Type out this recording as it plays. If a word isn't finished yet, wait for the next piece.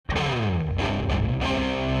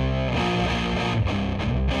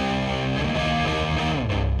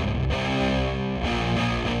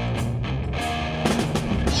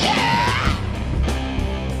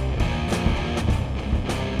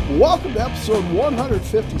welcome to episode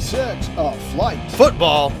 156 of Flight,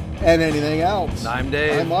 Football, and Anything Else. I'm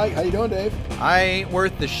Dave. I'm Mike. How you doing, Dave? I ain't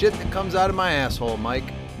worth the shit that comes out of my asshole, Mike.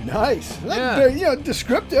 Nice. Yeah. Very,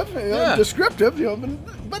 descriptive. Descriptive.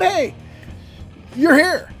 But hey, you're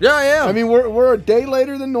here. Yeah, I am. I mean, we're a day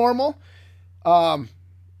later than normal. I'm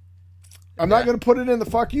not going to put it in the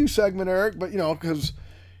fuck you segment, Eric, but because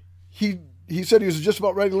he said he was just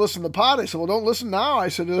about ready to listen to the pod. I said, well, don't listen now. I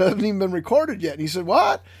said, it hasn't even been recorded yet. And he said,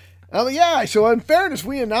 what? I'm like, yeah. So in fairness,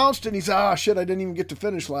 we announced it. And he said, oh, shit, I didn't even get to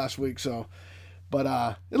finish last week. So, but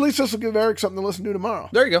at least this will give Eric something to listen to tomorrow.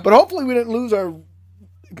 There you go. But hopefully we didn't lose our...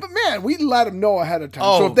 But man, we let them know ahead of time.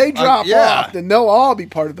 Oh, so if they drop off, then they'll all be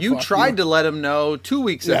part of the You tried to let them know 2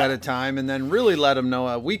 weeks ahead of time and then really let them know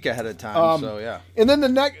a week ahead of time. So, yeah. And then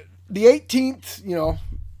the 18th,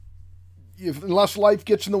 unless life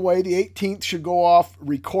gets in the way, the 18th should go off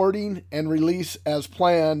recording and release as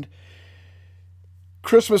planned.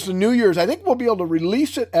 Christmas and New Year's, I think we'll be able to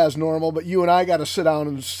release it as normal, but you and I got to sit down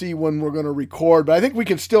and see when we're going to record. But I think we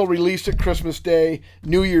can still release it Christmas Day,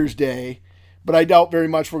 New Year's Day, but I doubt very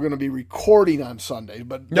much we're going to be recording on Sunday.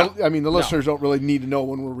 But the listeners don't really need to know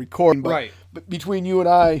when we're recording. But, right. But between you and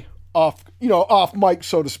I, off mic,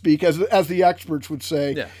 so to speak, as the experts would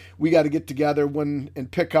say, we got to get together and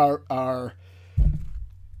pick our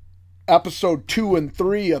episode 2 and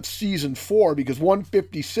 3 of season 4, because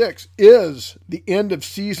 156 is the end of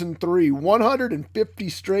season 3. 150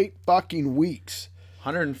 straight fucking weeks.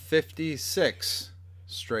 156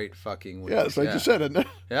 straight fucking weeks. Yes, I just said it.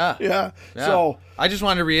 Yeah. Yeah. So I just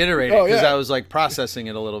wanted to reiterate it because I was like processing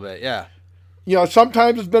it a little bit. Yeah.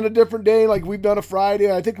 Sometimes it's been a different day. Like we've done a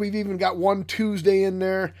Friday. I think we've even got one Tuesday in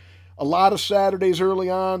there. A lot of Saturdays early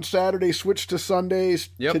on. Saturday switched to Sundays.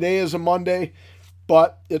 Yep. Today is a Monday.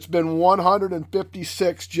 But it's been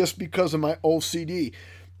 156 just because of my OCD.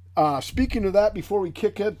 Speaking of that, before we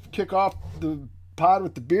kick off the pod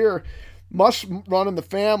with the beer, must run in the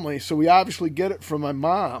family. So we obviously get it from my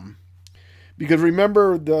mom. Because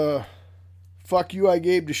remember the fuck you I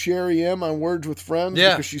gave to Sherry M on Words with Friends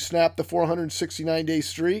because she snapped the 469-day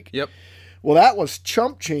streak? Yep. Well, that was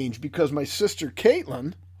chump change because my sister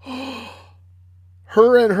Caitlin,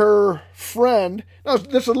 her and her friend, now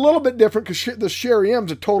this is a little bit different because the Sherry M's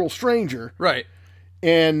a total stranger. Right.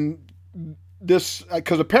 And this,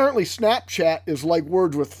 because apparently Snapchat is like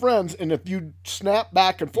Words with Friends, and if you snap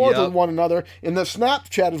back and forth with one another, and the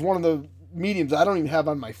Snapchat is one of the mediums I don't even have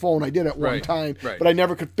on my phone. I did it one time, but I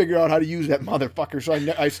never could figure out how to use that motherfucker, so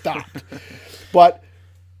I stopped. But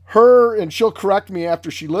her, and she'll correct me after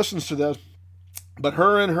she listens to this, but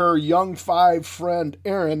her and her young 5 friend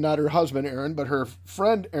Aaron, not her husband Aaron, but her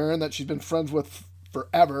friend Aaron that she's been friends with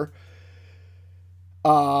forever,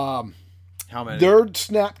 how many? Their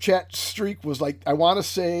Snapchat streak was like, I want to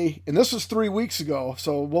say, and this is 3 weeks ago,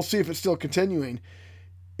 so we'll see if it's still continuing,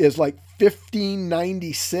 is like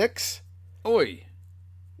 1596. Oi.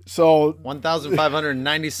 So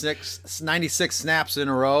 1,596 snaps in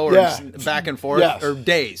a row, or back and forth, or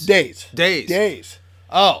days. Days.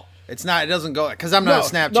 Oh, it's not. It doesn't go because I'm not a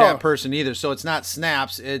Snapchat person either. So it's not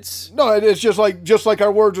snaps. It's just like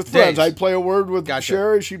our Words with Friends. I'd play a word with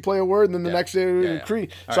Sherry, she'd play a word, and then the next day it would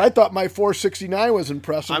Creed. So I thought my 469 was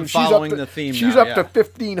impressive. I'm following the theme. She's up to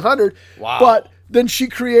 1,500. Wow. But then she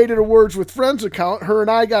created a Words with Friends account. Her and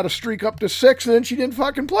I got a streak up to 6, and then she didn't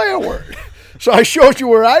fucking play a word. So I showed you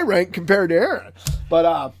where I rank compared to Aaron. But,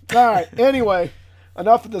 all right. Anyway,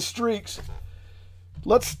 enough of the streaks.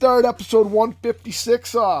 Let's start episode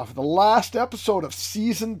 156 off. The last episode of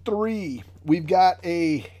season 3. We've got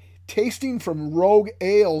a tasting from Rogue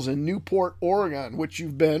Ales in Newport, Oregon, which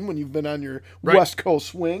you've been when you've been on your West Coast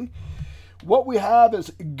swing. What we have is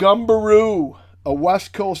Gumbaroo, a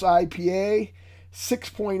West Coast IPA,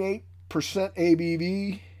 6.8%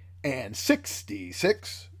 ABV, and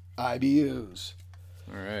 66 IBUs.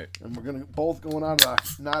 All right. And we're both going out of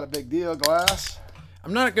a not a big deal glass.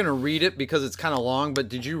 I'm not going to read it because it's kind of long, but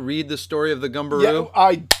did you read the story of the Gumbaroo? Yeah,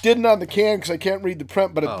 I didn't on the can because I can't read the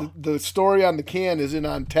print, but the story on the can is in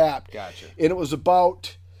Untapped. Gotcha. And it was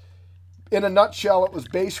about, in a nutshell, it was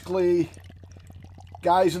basically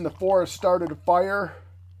guys in the forest started a fire.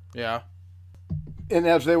 Yeah. And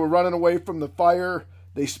as they were running away from the fire,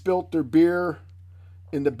 they spilt their beer,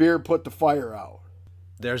 and the beer put the fire out.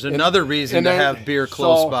 There's another reason to have beer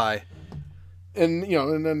close by. And,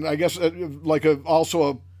 and then I guess also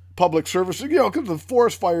a public service, because the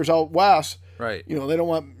forest fires out west. Right. They don't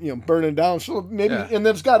want, burning down. So maybe, and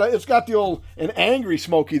then it's got the old, an angry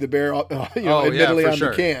Smokey the Bear, admittedly on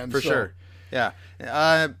the can. For sure. Yeah.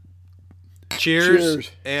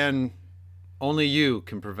 Cheers. And only you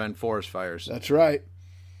can prevent forest fires. That's right.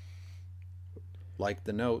 like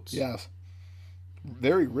the notes. Yes.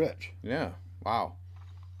 Very rich. Yeah. Wow.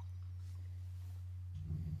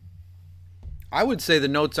 I would say the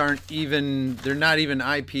notes they're not even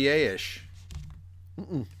IPA-ish.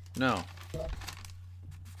 No.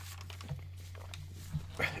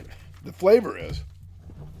 The flavor is.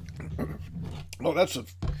 Oh,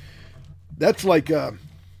 that's like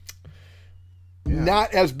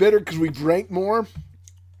not as bitter because we drank more,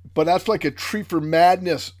 but that's like a Tree for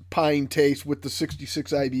Madness pine taste with the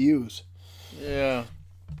 66 IBUs. Yeah.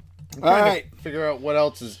 All right. Figure out what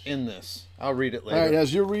else is in this. I'll read it later. All right,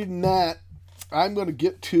 as you're reading that, I'm going to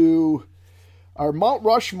get to our Mount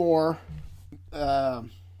Rushmore.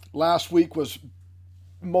 Last week was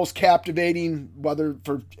most captivating, whether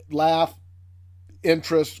for laugh,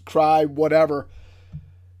 interest, cry, whatever,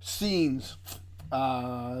 scenes.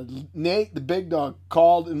 Nate, the big dog,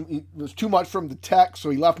 called, and it was too much from the text, so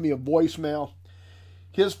he left me a voicemail.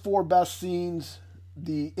 His 4 best scenes: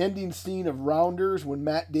 the ending scene of Rounders when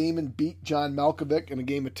Matt Damon beat John Malkovich in a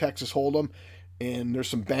game of Texas Hold'em, and there's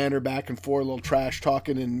some banter back and forth, a little trash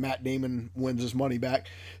talking, and Matt Damon wins his money back.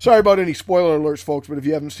 Sorry about any spoiler alerts, folks, but if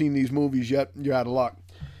you haven't seen these movies yet, you're out of luck.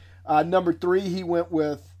 Number 3, he went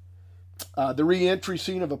with the re-entry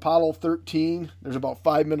scene of Apollo 13. There's about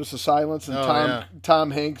 5 minutes of silence, and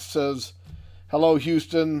Tom Hanks says, "Hello,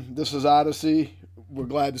 Houston. This is Odyssey. We're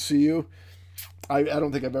glad to see you." I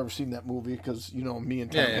don't think I've ever seen that movie because, me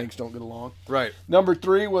and Tom Hanks don't get along. Right. Number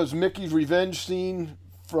 3 was Mickey's revenge scene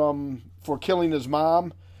for killing his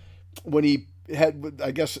mom when he had,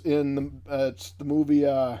 I guess, in it's the movie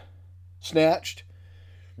Snatched.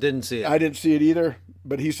 Didn't see it. I didn't see it either,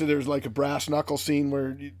 but he said there's like a brass knuckle scene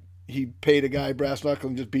where he paid a guy brass knuckle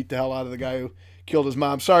and just beat the hell out of the guy who killed his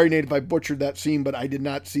mom. Sorry, Nate, if I butchered that scene, but I did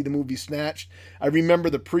not see the movie Snatched. I remember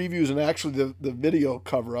the previews and actually the video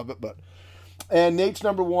cover of it. And Nate's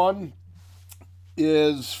number 1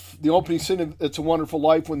 is the opening scene of It's a Wonderful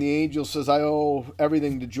Life when the angel says, "I owe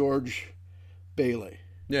everything to George Bailey."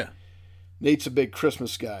 Yeah. Nate's a big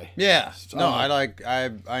Christmas guy. Yeah. No,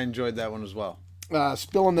 I enjoyed that one as well.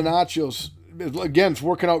 Spilling the Nachos. Again, it's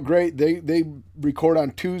working out great. They record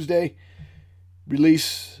on Tuesday,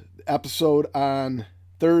 release episode on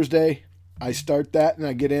Thursday. I start that and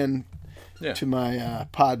I get in to my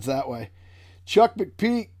pods that way. Chuck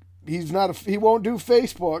McPeak, he won't do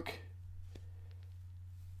Facebook,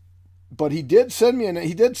 but he did send me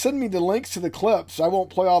the links to the clips. I won't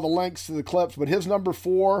play all the links to the clips, but his number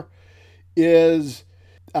 4 is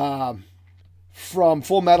from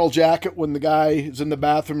Full Metal Jacket when the guy is in the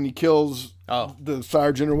bathroom and he kills the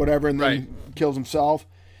sergeant or whatever and then kills himself.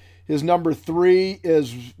 His number 3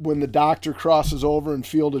 is when the doctor crosses over in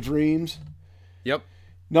Field of Dreams. Yep.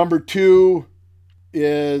 Number 2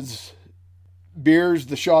 is Beers,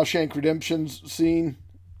 the Shawshank Redemption scene.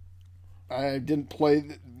 I didn't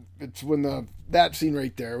play. It's when that scene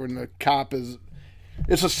right there when the cop is.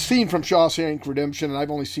 It's a scene from Shawshank Redemption, and I've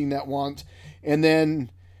only seen that once. And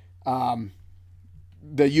then,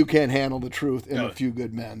 the You Can't Handle the Truth in A Few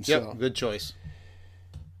Good Men. Yep, So. Good choice.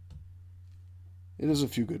 It is A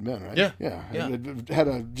Few Good Men, right? Yeah. Yeah. It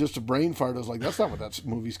had just a brain fart. I was like, that's not what that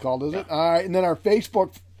movie's called, is it? All right. And then our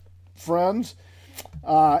Facebook friends,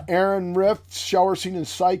 Aaron Riff, shower scene in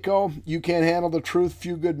Psycho, You Can't Handle the Truth,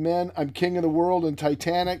 Few Good Men, I'm King of the World in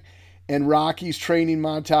Titanic, and Rocky's training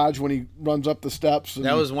montage when he runs up the steps.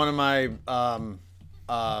 That was one of my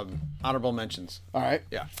honorable mentions. All right.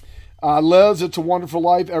 Yeah. Liz, It's a Wonderful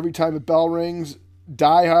Life, Every Time a Bell Rings,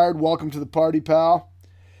 Die Hard, Welcome to the Party, Pal.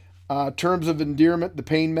 Terms of Endearment, the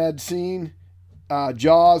Pain Med scene,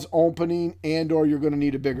 Jaws opening, and/or You're Going to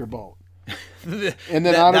Need a Bigger Boat. And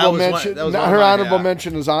then honorable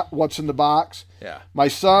mention is What's in the Box. Yeah. My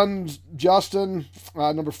son Justin,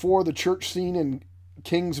 number 4, the church scene in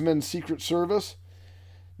Kingsman Secret Service.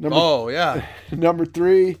 Number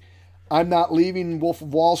 3, I'm Not Leaving, Wolf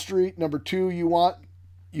of Wall Street. Number 2, You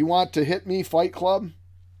Want to Hit Me, Fight Club.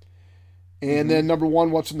 And then number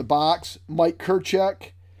 1, What's in the Box. Mike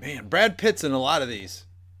Kerchak. Man, Brad Pitt's in a lot of these.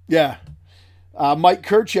 Yeah. Mike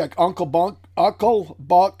Kerchak, Uncle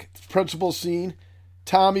Buck, principal scene.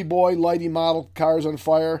 Tommy Boy, lighting model cars on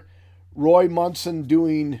fire. Roy Munson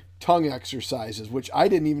doing tongue exercises, which I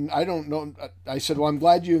don't know. I said, well, I'm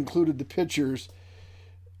glad you included the pictures,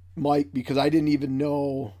 Mike, because I didn't even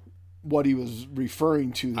know what he was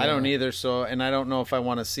referring to there. I don't either, and I don't know if I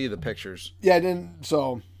want to see the pictures. Yeah, and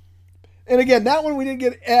again, that one we didn't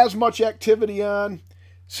get as much activity on,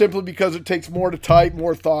 simply because it takes more to type,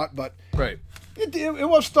 more thought, but right. It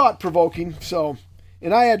was thought-provoking, so,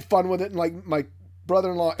 and I had fun with it, and like my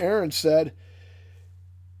brother-in-law Aaron said,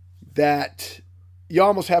 that you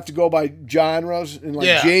almost have to go by genres. And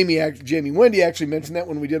like Jamie Wendy actually mentioned that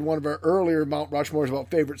when we did one of our earlier Mount Rushmores about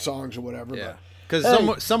favorite songs or whatever. Yeah.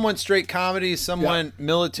 Because someone straight comedy, someone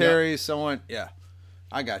military, someone,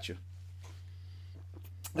 I got you.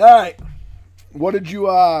 All right. What did you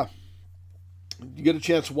get a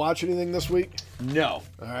chance to watch anything this week? No.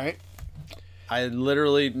 All right. I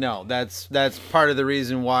literally, no. That's part of the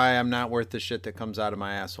reason why I'm not worth the shit that comes out of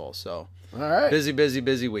my asshole. So, all right.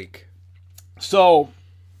 Busy week. So,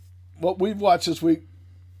 what we've watched this week,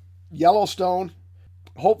 Yellowstone.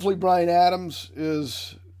 Hopefully Bryan Adams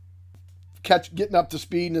is getting up to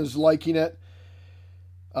speed and is liking it.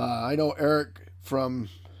 I know Eric from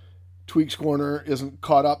Tweaks Corner isn't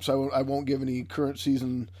caught up, so I won't give any current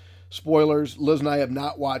season spoilers. Liz and I have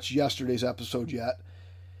not watched yesterday's episode yet.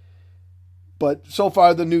 But so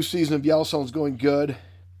far, the new season of Yellowstone is going good.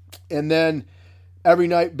 And then every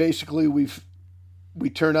night, basically, we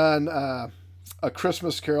turn on A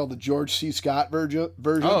Christmas Carol, the George C. Scott version.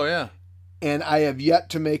 Oh, yeah. And I have yet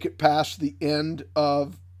to make it past the end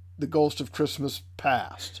of The Ghost of Christmas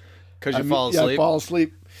Past. Because you fall asleep? Yeah, I fall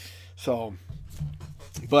asleep. So,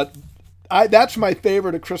 but that's my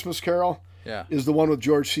favorite, A Christmas Carol. Yeah. Is the one with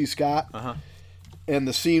George C. Scott. Uh-huh. And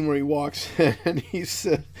the scene where he walks in and he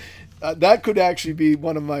said, that could actually be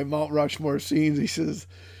one of my Mount Rushmore scenes. He says,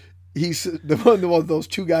 the one those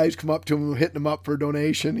two guys come up to him, hitting him up for a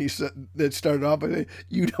donation. He said, that started off by saying,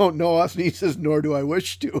 "You don't know us," and he says, "Nor do I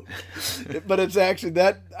wish to." But it's actually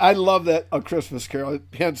that I love that A Christmas Carol.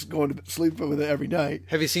 Hence, going to sleep with it every night.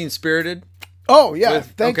 Have you seen Spirited? Oh yeah,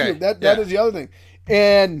 thank you. That is the other thing.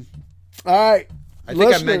 And all right, I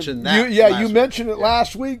think I mentioned that. You mentioned it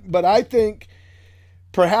last week, but I think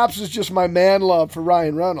perhaps it's just my man love for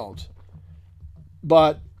Ryan Reynolds.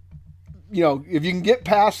 But, you know, if you can get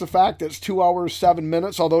past the fact that it's 2 hours, 7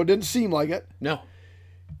 minutes, although it didn't seem like it. No.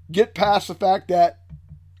 Get past the fact that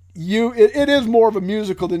it is more of a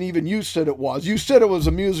musical than even you said it was. You said it was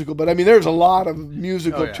a musical, but I mean, there's a lot of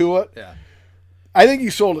musical to it. Yeah. I think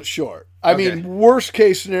you sold it short. I mean, worst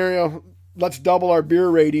case scenario, let's double our beer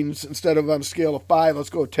ratings instead of on a scale of 5,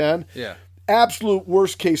 let's go 10. Yeah. Absolute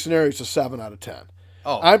worst case scenario is a 7 out of 10.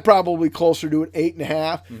 Oh. I'm probably closer to an 8.5.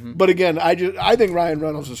 Mm-hmm. But again, I think Ryan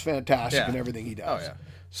Reynolds is fantastic in everything he does. Oh yeah.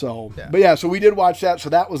 So, but so we did watch that. So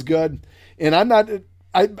that was good. And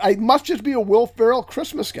I must just be a Will Ferrell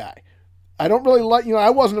Christmas guy. I don't really like, I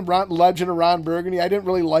wasn't a Legend of Ron Burgundy. I didn't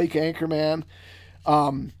really like Anchorman.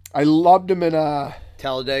 I loved him in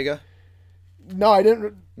Talladega. No, I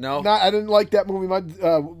didn't. No, I didn't like that movie.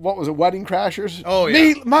 What was it? Wedding Crashers. Oh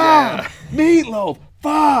yeah. Meatloaf.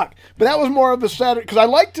 Fuck. But that was more of a Saturday, because I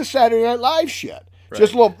like the Saturday Night Live shit. Right.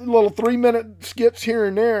 Just little 3-minute skits here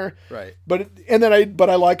and there. Right. But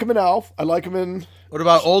I like him in Elf. I like him in. What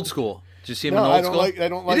about Old School? Did you see him in Old School? I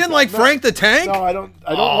don't like. You didn't like Frank the Tank? No, I don't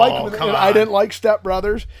like him. I didn't like Step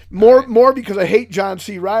Brothers more because I hate John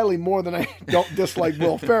C. Reilly more than I don't dislike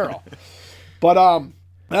Will Ferrell. But all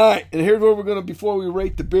right, and here's where we're gonna, before we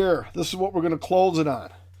rate the beer, this is what we're gonna close it on.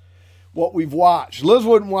 What we've watched. Liz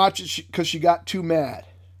wouldn't watch it because she got too mad.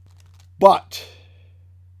 But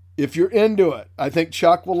if you're into it, I think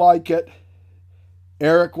Chuck will like it.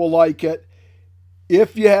 Eric will like it.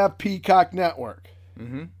 If you have Peacock Network,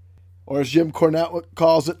 or as Jim Cornette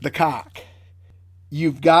calls it, the cock,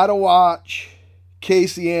 you've got to watch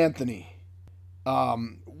Casey Anthony,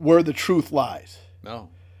 Where the Truth Lies. No.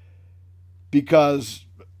 Because,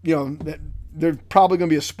 there's probably going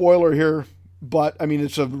to be a spoiler here, but, I mean,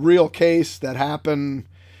 it's a real case that happened,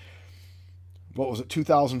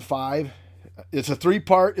 2005? It's a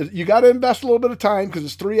 3-part. You got to invest a little bit of time because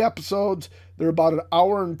it's 3 episodes. They're about an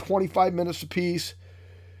hour and 25 minutes apiece.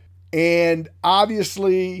 And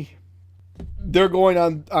obviously, they're going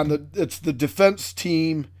on it's the defense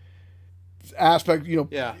team aspect,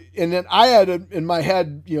 Yeah. And then I had it in my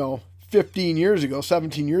head, 17 years ago,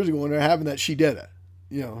 when they're having that, she did it.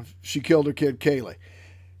 She killed her kid, Kaylee.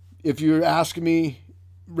 If you're asking me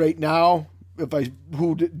right now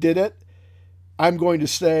who did it, I'm going to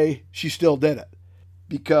say she still did it.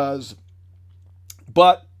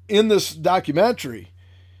 But in this documentary,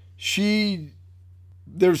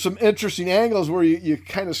 there's some interesting angles where you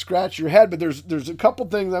kind of scratch your head, but there's a couple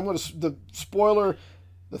things the spoiler,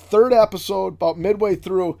 the 3rd episode, about midway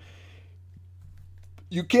through,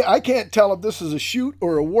 I can't tell if this is a shoot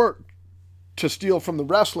or a work to steal from the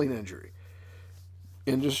wrestling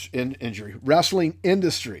wrestling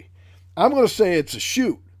industry. I'm going to say it's a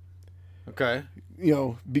shoot. Okay.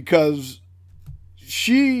 Because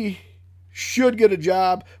she should get a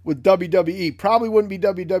job with WWE. Probably wouldn't be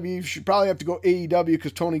WWE. She'd probably have to go AEW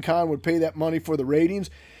because Tony Khan would pay that money for the ratings.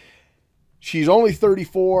 She's only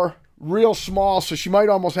 34. real small, so she might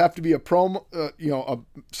almost have to be a promo,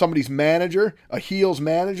 somebody's manager, a heel's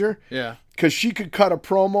manager. Yeah. Because she could cut a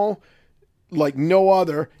promo like no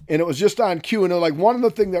other, and it was just on cue. And like one of the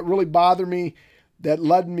things that really bothered me, that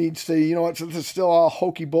led me to say, you know what, this is still all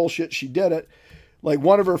hokey bullshit. She did it. Like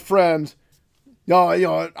one of her friends,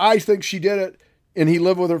 no, I think she did it, and he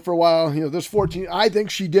lived with her for a while. This 14, I think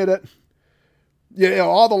she did it.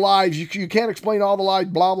 All the lies, you can't explain all the lies,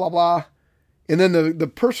 blah blah blah. And then the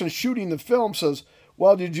person shooting the film says,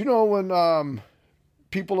 well, did you know when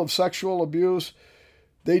people of sexual abuse,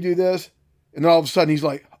 they do this? And then all of a sudden he's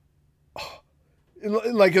like, oh.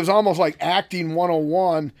 Like it was almost like acting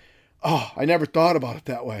 101. Oh, I never thought about it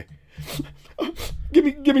that way. give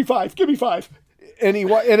me five. And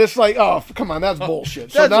it's like, oh, come on, that's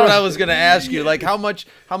bullshit. That's what I was going to ask you. Like how much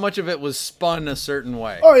of it was spun a certain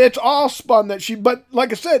way? Oh, it's all spun but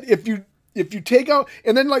like I said, if you take out,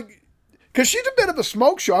 and then like, because she's a bit of a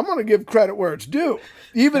smoke show. I'm going to give credit where it's due.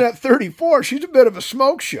 Even at 34, she's a bit of a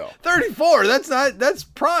smoke show. 34? That's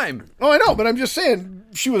prime. Oh, I know, but I'm just saying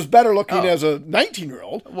she was better looking as a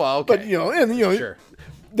 19-year-old. Well, okay. But, sure.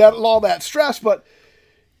 All that stress. But,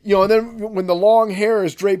 and then when the long hair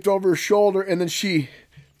is draped over her shoulder and then she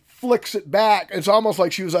flicks it back, it's almost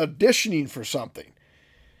like she was auditioning for something.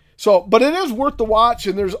 So, but it is worth the watch,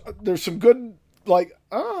 and there's some good, like,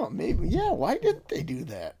 oh, maybe, yeah, why didn't they do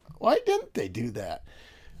that? Why didn't they do that?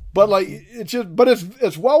 But like it's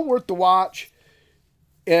well worth the watch,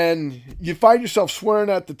 and you find yourself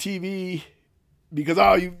swearing at the TV because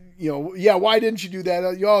why didn't you do that?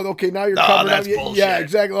 Okay, now you're covering that's up. Bullshit. Yeah,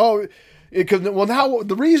 exactly. Now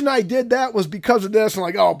the reason I did that was because of this, and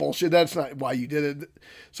like, oh, bullshit, that's not why you did it.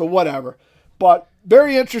 So whatever. But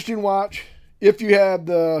very interesting watch if you have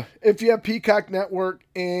Peacock Network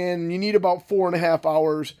and you need about 4.5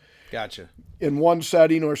 hours. Gotcha. In one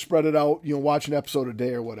setting, or spread it out, watch an episode a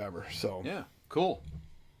day or whatever. So yeah, cool.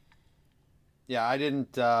 Yeah, I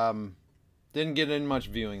didn't get in much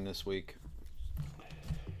viewing this week.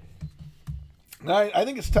 I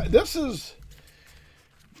think it's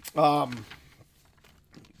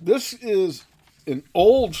this is an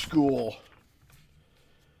old school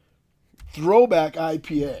throwback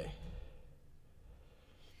IPA.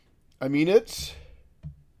 I mean,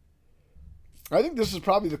 I think this is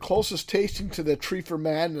probably the closest tasting to the Treefer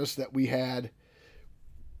Madness that we had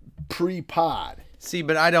pre-pod. See,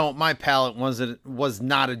 but my palate was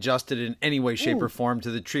not adjusted in any way, shape, or form to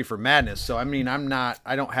the Treefer Madness. So I mean, I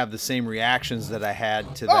don't have the same reactions that I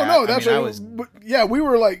had to that. Oh no, that's we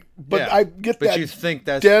were like, but yeah, I get that. But you think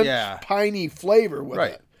that's dense, piney flavor with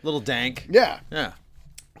it, little dank. Yeah.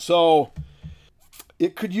 So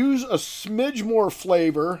it could use a smidge more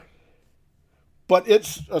flavor. But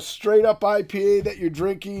it's a straight up IPA that you're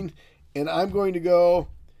drinking, and I'm going to go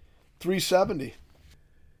 370.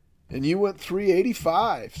 And you went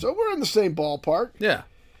 385. So we're in the same ballpark. Yeah.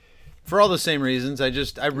 For all the same reasons. I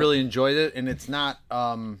really enjoyed it, and it's not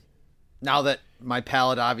now that my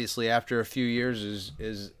palate obviously after a few years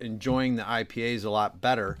is enjoying the IPAs a lot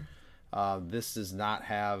better. This does not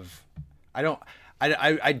have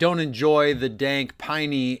I don't enjoy the dank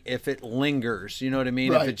piney if it lingers. You know what I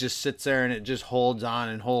mean? Right. If it just sits there and it just holds on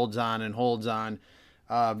and holds on and holds on.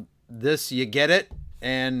 This, you get it,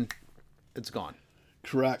 and it's gone.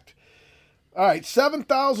 Correct. All right,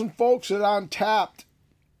 7,000 folks at Untapped.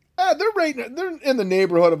 They're in the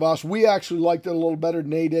neighborhood of us. We actually liked it a little better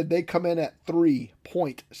than they did. They come in at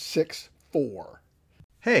 3.64.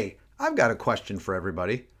 Hey, I've got a question for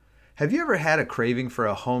everybody. Have you ever had a craving for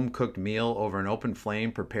a home-cooked meal over an open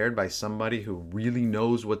flame prepared by somebody who really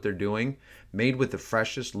knows what they're doing, made with the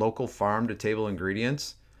freshest local farm-to-table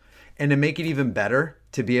ingredients? And to make it even better,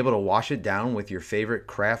 to be able to wash it down with your favorite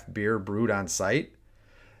craft beer brewed on site?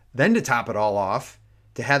 Then to top it all off,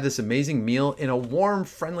 to have this amazing meal in a warm,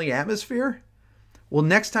 friendly atmosphere? Well,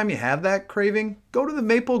 next time you have that craving, go to the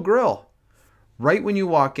Maple Grill. Right when you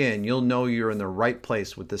walk in, you'll know you're in the right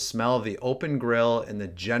place with the smell of the open grill and the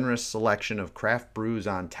generous selection of craft brews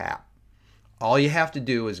on tap. All you have to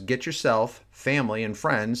do is get yourself, family, and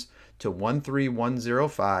friends to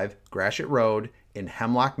 13105 Gratiot Road in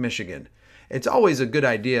Hemlock, Michigan. It's always a good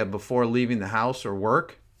idea before leaving the house or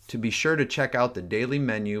work to be sure to check out the daily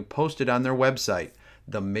menu posted on their website,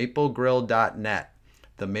 themaplegrill.net.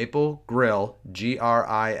 The Maple Grill, GRILLE.net.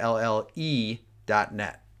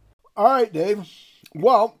 All right, Dave.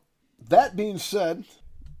 Well, that being said,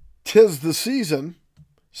 'tis the season.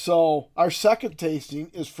 So our second tasting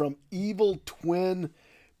is from Evil Twin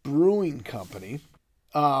Brewing Company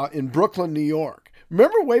in Brooklyn, New York.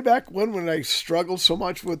 Remember way back when I struggled so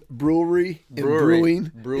much with brewery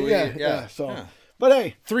and brewing? Yeah. So But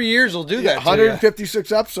hey, 3 years will do that.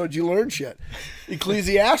 156 episodes, you learn shit.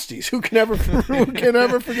 Ecclesiastes, who can ever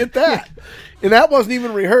forget that? And that wasn't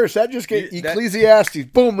even rehearsed. That just came Ecclesiastes,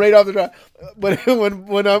 boom, right off the top. When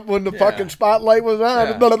the fucking spotlight was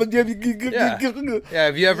on. Yeah.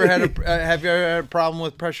 Have you ever had a problem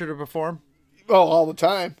with pressure to perform? Oh, all the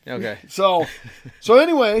time. Okay. So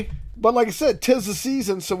anyway, but like I said, 'tis the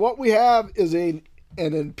season. So what we have is an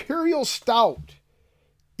Imperial Stout,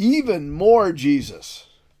 even more Jesus,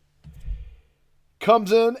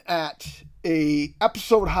 comes in at a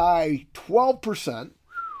episode high 12%,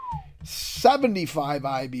 75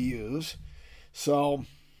 IBUs. So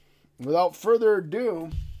without further ado,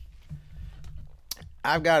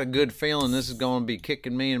 I've got a good feeling this is going to be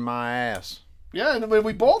kicking me in my ass. yeah, and I mean,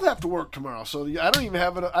 we both have to work tomorrow, so I don't even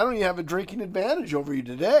have a drinking advantage over you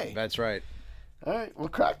today. That's right. All right, we'll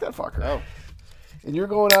crack that fucker. Oh. And you're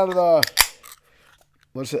going out of the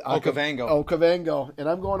what's it? Okavango. Okavango, and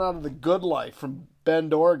I'm going out of the Good Life from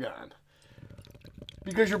Bend, Oregon.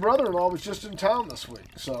 Because your brother-in-law was just in town this week,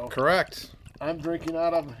 so Correct. I'm drinking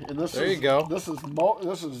out of. And this There is, you go. This is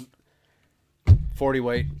 40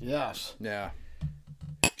 weight. yes. Yeah.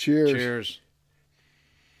 Cheers. Cheers.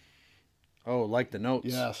 Oh, like the notes.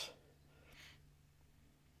 Yes.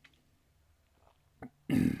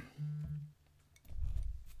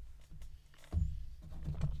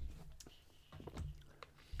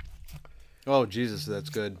 Oh, Jesus, that's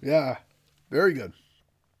good. Yeah. Very good.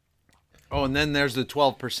 Oh, and then there's the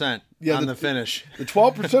 12% on the finish. The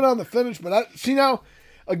 12% on the finish, but see now,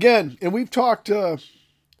 again, and we've talked to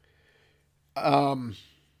the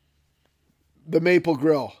Maple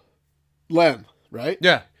Grill, Len, right?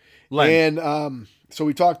 Yeah. Len. And so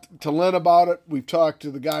we talked to Len about it. We've talked to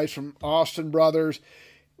the guys from Austin Brothers.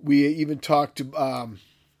 We even talked to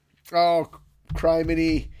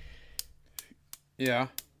Criminy. Yeah.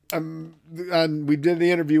 And we did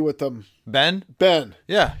the interview with them. Ben?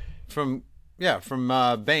 Yeah. From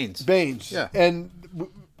Baines. Yeah. And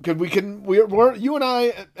we're you and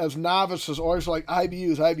I as novices always like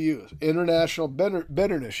IBUs, International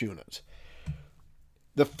Bitterness Units.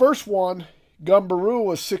 The first one, Gumbaroo,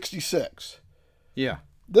 was 66. Yeah.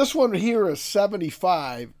 This one here is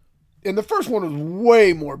 75. And the first one was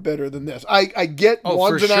way more bitter than this. I get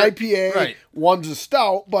one's an IPA, right. One's a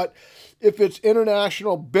stout, but if it's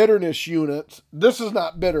International Bitterness Units, this is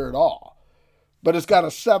not bitter at all. But it's got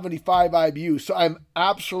a 75 IBU, so I'm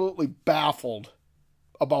absolutely baffled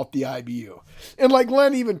about the IBU. And like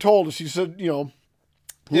Len even told us, he said,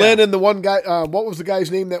 Len and the one guy, what was the guy's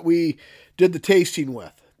name that we did the tasting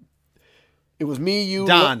with? It was me, you,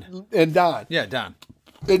 Don. And Don. Yeah, Don.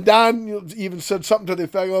 And Don even said something to the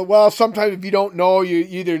effect of, well, sometimes if you don't know,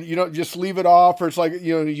 you don't just leave it off, or it's like,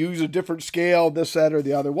 use a different scale, this, that, or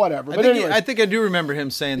the other, whatever. But anyway, I think I do remember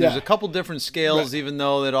him saying there's a couple different scales, even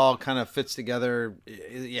though it all kind of fits together.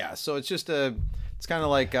 Yeah, so it's just it's kind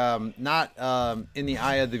of like not in the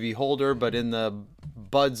eye of the beholder, but in the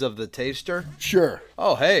buds of the taster. Sure.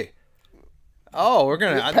 Oh, hey. Oh, we're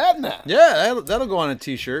going to patent that. Yeah, that'll go on a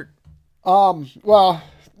T-shirt. Well,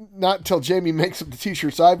 not until Jamie makes up the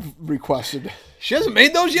T-shirts I've requested. She hasn't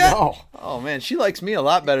made those yet? No. Oh, man, she likes me a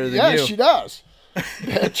lot better than you. Yeah, she does.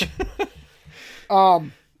 Bitch. All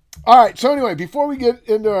right, so anyway, before we get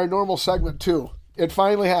into our normal segment 2, it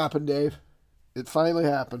finally happened, Dave. It finally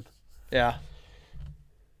happened. Yeah.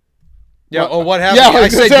 Yeah, what happened? Yeah, I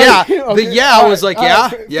said yeah. Okay. The yeah was like, yeah?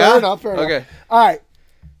 Yeah? Fair enough. Okay. All right,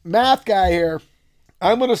 math guy here.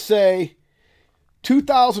 I'm going to say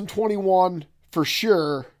 2021 for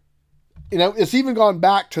sure. It's even gone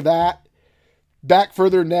back to that, back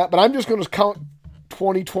further than that, but I'm just going to count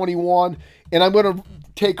 2021, and I'm going to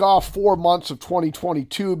take off 4 months of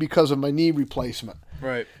 2022 because of my knee replacement.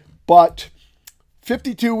 Right. But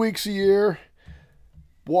 52 weeks a year,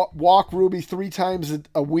 walk Ruby 3 times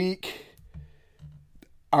a week.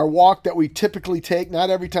 Our walk that we typically take, not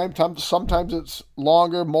every time, sometimes it's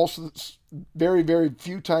longer, most of it's very, very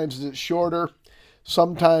few times it's shorter.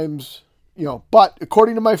 Sometimes, but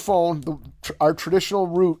according to my phone, our traditional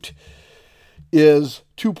route is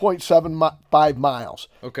 2.75 miles.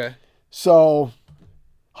 Okay. So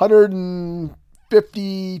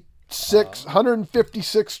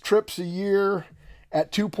 156 trips a year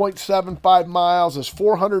at 2.75 miles is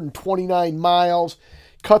 429 miles.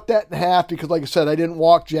 Cut that in half because, like I said, I didn't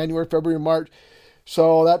walk January, February, March.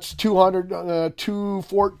 So that's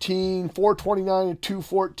 214, 429 and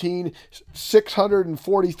 214,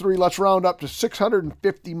 643. Let's round up to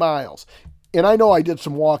 650 miles. And I know I did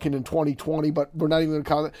some walking in 2020, but we're not even going to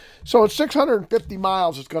count it. So at 650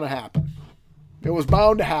 miles, it's going to happen. It was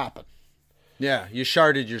bound to happen. Yeah, you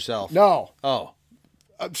sharded yourself. No. Oh.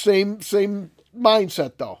 Same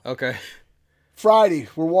mindset, though. Okay. Friday,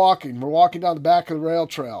 we're walking down the back of the rail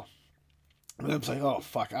trail. And I'm like, oh,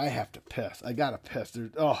 fuck, I have to piss. I got to piss.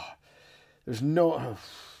 There's no...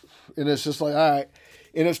 And it's just like, all right.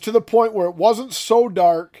 And it's to the point where it wasn't so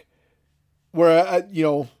dark where,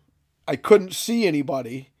 I couldn't see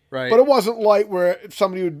anybody. Right. But it wasn't light where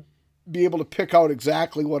somebody would be able to pick out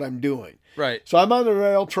exactly what I'm doing. Right. So I'm on the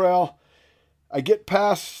rail trail. I get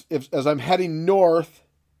past, as I'm heading north,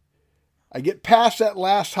 I get past that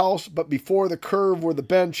last house, but before the curve where the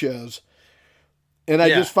bench is. And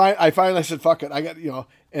I finally said, fuck it. I got,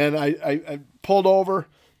 and I pulled over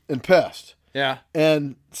and pissed. Yeah.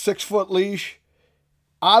 And 6-foot leash.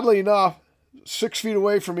 Oddly enough, 6 feet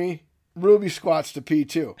away from me, Ruby squats to pee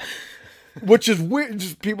too. Which is weird.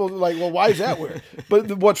 Just people are like, well, why is that weird?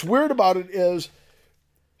 But what's weird about it is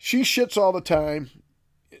she shits all the time.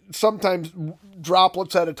 Sometimes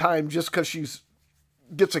droplets at a time just because she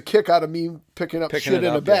gets a kick out of me picking up shit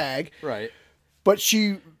in a bag. Yeah. Right. But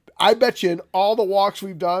I bet you in all the walks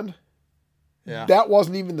we've done, that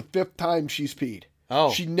wasn't even the 5th time she's peed.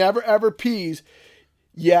 Oh. She never, ever pees,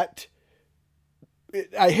 yet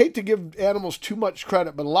I hate to give animals too much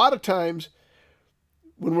credit, but a lot of times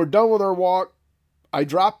when we're done with our walk, I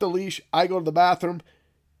drop the leash, I go to the bathroom,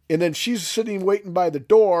 and then she's sitting waiting by the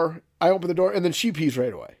door. I open the door, and then she pees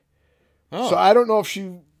right away. Oh. So I don't know if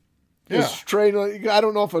she is trained. I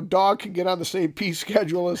don't know if a dog can get on the same pee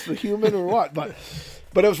schedule as the human or what, but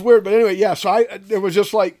it was weird. But anyway, yeah, so it was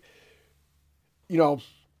just like,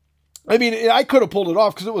 I mean, I could have pulled it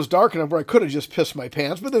off because it was dark enough where I could have just pissed my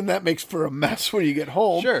pants, but then that makes for a mess when you get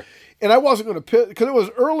home. Sure. And I wasn't going to piss because it was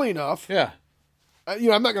early enough. Yeah.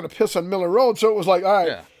 I'm not going to piss on Miller Road, so it was like, all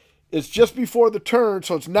right, it's just before the turn,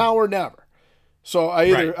 so it's now or never. So I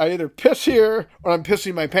either piss here or I'm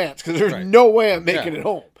pissing my pants because there's no way I'm making it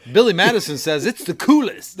home. Billy Madison says it's the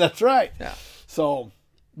coolest. That's right. Yeah. So,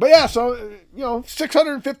 but yeah,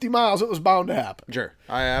 650 miles, it was bound to happen. Sure.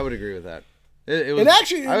 I would agree with that. It was, and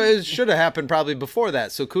actually, it should have happened probably before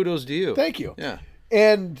that. So kudos to you. Thank you. Yeah.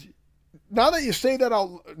 And now that you say that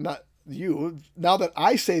now that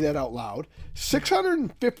I say that out loud,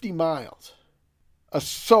 650 miles.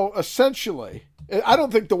 So essentially, I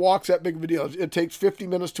don't think the walk's that big of a deal. It takes 50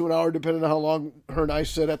 minutes to an hour, depending on how long her and I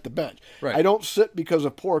sit at the bench. Right. I don't sit because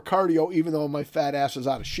of poor cardio, even though my fat ass is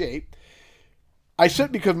out of shape. I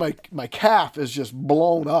sit because my calf is just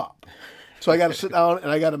blown up. So I got to sit down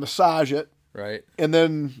and I got to massage it. Right. And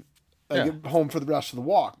then I get home for the rest of the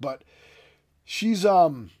walk. But she's,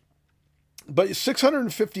 but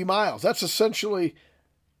 650 miles, that's essentially,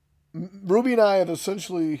 Ruby and I have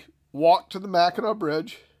essentially walked to the Mackinac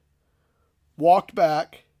Bridge, walked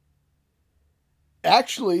back,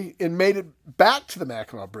 actually, and made it back to the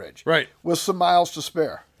Mackinac Bridge. Right. With some miles to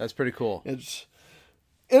spare. That's pretty cool.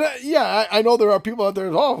 I know there are people out there,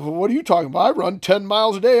 what are you talking about? I run 10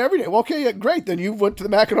 miles a day every day. Well, okay, yeah, great. Then you went to the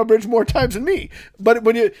Mackinac Bridge more times than me. But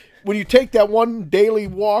when you take that one daily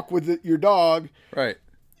walk with your dog, right,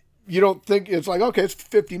 you don't think it's like, okay, it's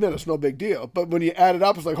 50 minutes, no big deal. But when you add it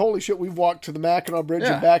up, it's like, holy shit, we've walked to the Mackinac Bridge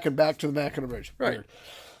and back to the Mackinac Bridge. Right. Weird.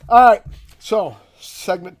 All right. So,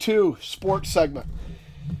 segment 2, sports segment.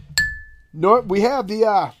 We have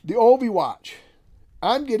the Ovi watch.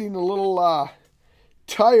 I'm getting a little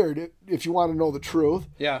tired, if you want to know the truth.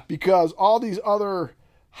 Yeah. Because all these other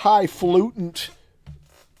highfalutin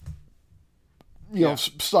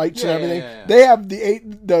sites and everything, they have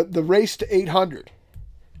the race to 800.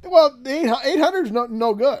 Well, the 800 is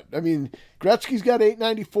no good. I mean, Gretzky's got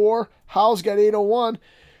 894. Howe's got 801.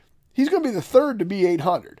 He's going to be the third to be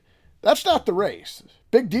 800. That's not the race.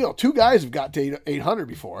 Big deal. 2 guys have got to 800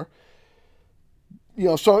 before.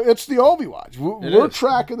 So it's the Ovi watch. We're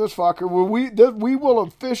tracking this fucker. We will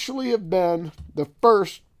officially have been the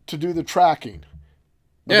first to do the tracking.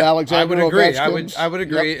 Yeah, Alexander I would agree. Ovechkin's. I would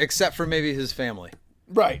agree, except for maybe his family.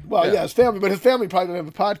 Right. Well, his family, but his family probably don't have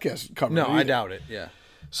a podcast covered. No, I doubt it. Yeah.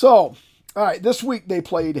 So, all right, this week they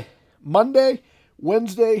played Monday,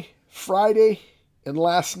 Wednesday, Friday, and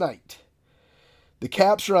last night. The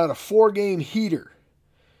Caps are on a 4-game heater.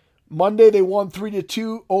 Monday they won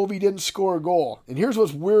 3-2. Ovi didn't score a goal. And here's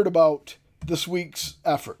what's weird about this week's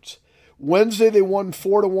efforts. Wednesday they won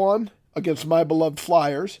 4-1 against my beloved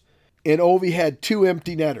Flyers, and Ovi had 2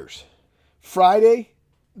 empty netters. Friday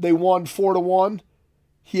they won 4-1.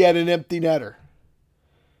 He had an empty netter.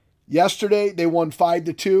 Yesterday, they won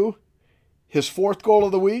 5-2. His 4th goal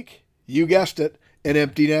of the week, you guessed it, an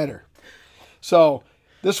empty netter. So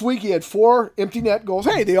this week he had 4 empty net goals.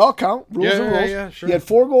 Hey, they all count. Rules are rules. Yeah, sure. He had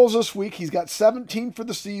 4 goals this week. He's got 17 for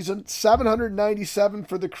the season, 797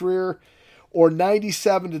 for the career, or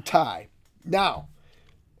 97 to tie. Now,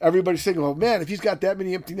 everybody's thinking, well, man, if he's got that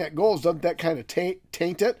many empty net goals, doesn't that kind of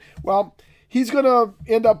taint it? Well, he's going to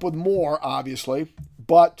end up with more, obviously.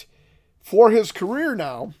 But for his career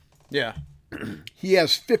now, Yeah. he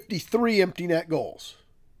has 53 empty net goals.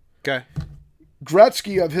 Okay.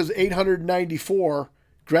 Gretzky, of his 894,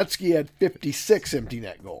 Gretzky had 56 empty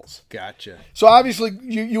net goals. Gotcha. So obviously,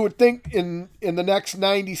 you would think in the next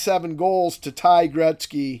 97 goals to tie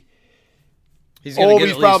Gretzky, He's going to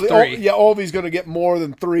get at least 3. Ovi's going to get more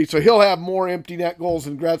than 3, so he'll have more empty net goals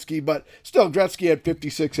than Gretzky. But still, Gretzky had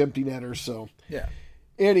 56 empty netters. So Yeah.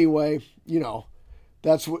 anyway,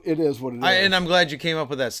 that's what it is. What it is. And I'm glad you came up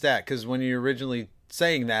with that stat, because when you originally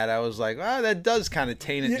saying that, I was like, that does kind of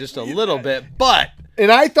taint it just a little bit, but.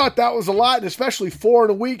 And I thought that was a lot, and especially 4 in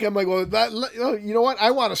a week. I'm like, well, you know what? I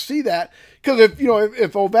want to see that, because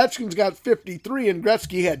if Ovechkin's got 53 and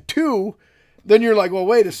Gretzky had 2, then you're like, well,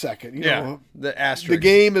 wait a second. You know, the asterisk. the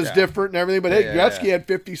game is different and everything. But hey, Gretzky had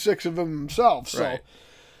 56 of them himself. So, Right.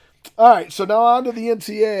 All right. So now on to the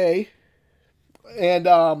NCAA and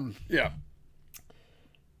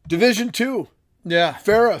Division II. Yeah.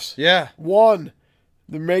 Ferris Yeah. won.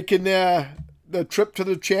 They're making the trip to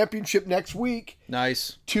the championship next week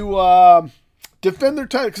Nice. to defend their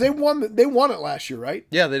title, because they won it last year, right?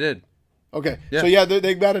 Yeah, they did. Okay, Yeah. so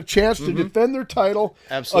they've got a chance to defend their title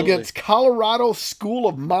Absolutely. against Colorado School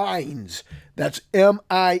of Mines. That's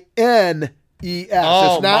MINES. Oh,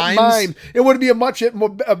 it's not Mimes? mime. It would be a much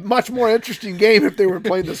more interesting game if they were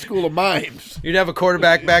playing the School of Mimes. You'd have a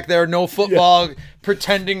quarterback back there, no football,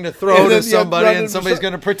 pretending to throw And to then, somebody, running and to somebody's some-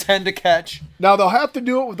 going to pretend to catch. Now they'll have to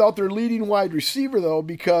do it without their leading wide receiver, though,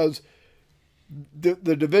 because the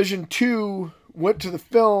Division II went to the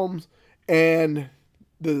films, and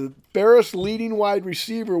the Ferris leading wide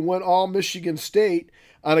receiver went all Michigan State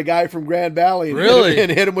on a guy from Grand Valley and, Really?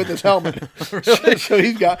 hit him with his helmet. So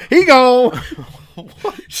he gone.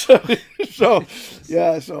 so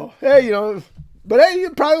hey, but hey,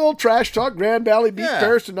 probably a little trash talk. Grand Valley beat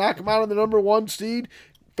Ferris to knock him out of the number 1 seed.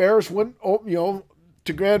 Ferris went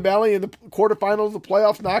to Grand Valley in the quarterfinals of the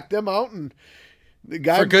playoffs, knocked them out, and the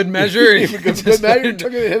guy For good measure, for good measure,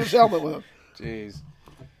 took it and hit his helmet with him. Jeez.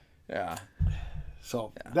 Yeah.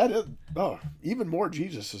 So that is even more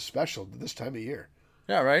Jesus is special this time of year.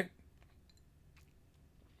 Yeah, right?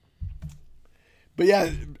 But yeah,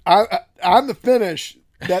 on the finish,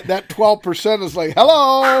 that 12% is like,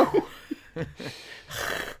 hello.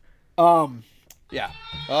 Yeah.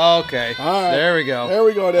 Okay. All right. There we go. There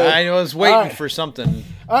we go, Dave. I was waiting All right. for something.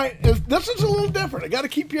 All right, this is a little different. I got to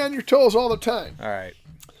keep you on your toes all the time. All right.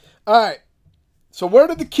 All right. So where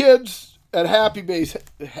did the kids at Happy Days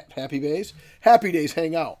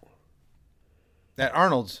hang out? At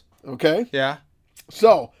Arnold's. Okay. Yeah.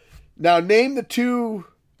 So now name the 2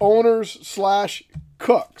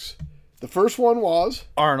 owners/cooks. The first one was,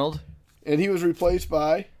 Arnold. and he was replaced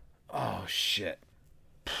by. Oh, shit.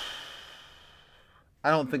 I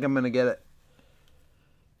don't think I'm going to get it.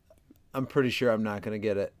 I'm pretty sure I'm not going to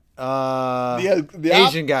get it. The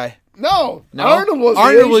Asian guy. No, No? Arnold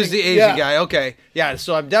was the Asian yeah. guy. Okay. Yeah,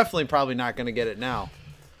 so I'm definitely probably not going to get it now.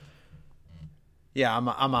 Yeah, I'm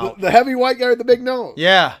out. The heavy white guy with the big nose.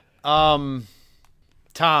 Yeah. Tom.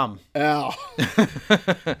 Al.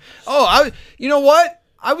 You know what?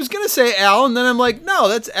 I was going to say Al, and then I'm like, no,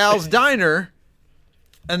 that's Al's Diner.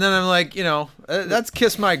 And then I'm like, that's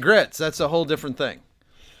Kiss My Grits. That's a whole different thing.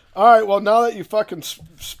 All right, well, now that you fucking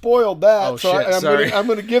spoiled that, Oh, shit, sorry. I'm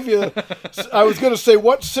going to give you. I was going to say,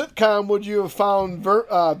 what sitcom would you have found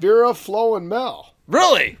Vera, Flo, and Mel?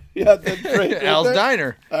 Really? Yeah, that's great. Al's isn't it?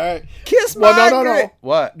 Diner. All right. Kiss My No. Grit.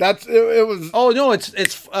 What? That's it was. Oh, no, it's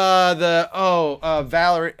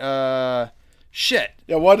Valerie. Shit.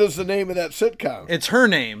 Yeah, what is the name of that sitcom? It's her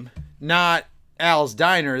name, not Al's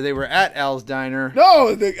Diner. They were at Al's Diner.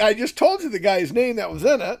 No, I just told you the guy's name that was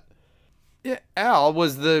in it. Yeah, Al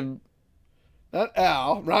was the... Not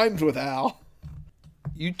Al. Rhymes with Al.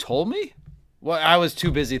 You told me? Well, I was too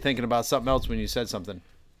busy thinking about something else when you said something.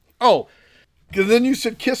 Oh, Because then you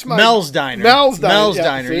said Kiss My... Mel's Diner. Mel's Diner. Mel's yeah,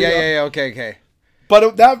 Diner. see, Yeah. Okay.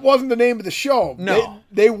 But that wasn't the name of the show. No.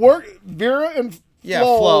 They worked... Vera and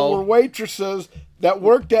Flo. were waitresses that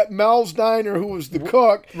worked at Mel's Diner, who was the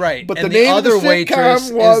cook. Right. But and the name other of the waitress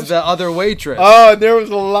sitcom was... is the other waitress. Oh, and there was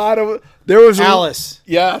a lot of... There was Alice.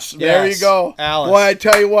 Yes, there you go. Alice. Boy, I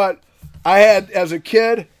tell you what, I had, as a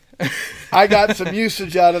kid, I got some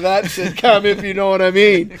usage out of that sitcom, if you know what I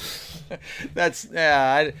mean. That's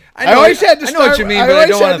I I always had to I start. know what you mean, but I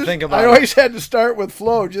don't want to think about I it. always had to start with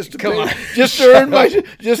Flo just to Come on. just to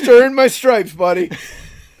earn my stripes, buddy.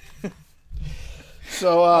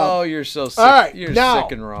 So. Oh, you're so sick. all right, You're now-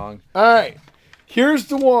 sick and wrong. All right, here's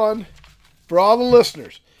the one for all the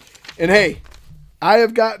listeners. And hey, I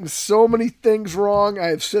have gotten so many things wrong. I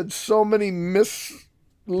have said so many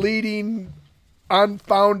misleading,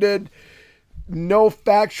 unfounded, no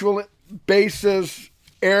factual basis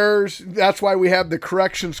errors. That's why we have the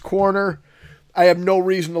corrections corner. I have no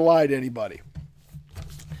reason to lie to anybody.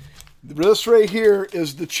 This right here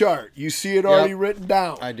is the chart. You see it already written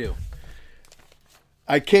down. I do.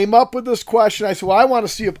 I came up with this question. I said, well, I want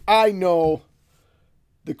to see if I know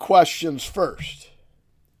the questions first.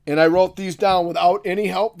 And I wrote these down without any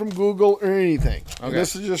help from Google or anything. Okay. And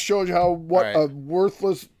this just shows you what a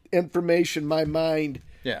worthless information my mind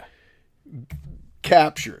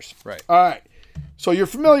captures. Right. All right. So you're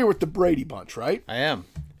familiar with the Brady Bunch, right? I am.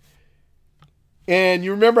 And you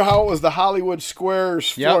remember how it was the Hollywood Squares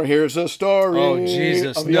floor. Here's a story. Oh,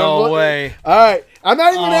 Jesus. No way. All right. I'm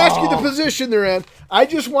not even going to ask you the position they're in. I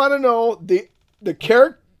just want to know the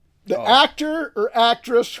actor or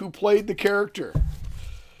actress who played the character.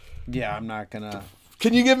 Yeah, I'm not going to.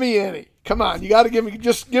 Can you give me any? Come on. You got to give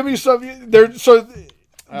me some. So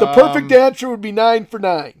the perfect answer would be 9 for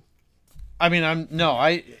 9. I mean,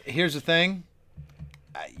 here's the thing.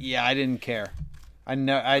 I didn't care.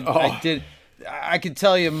 I did. I could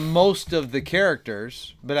tell you most of the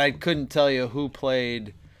characters, but I couldn't tell you who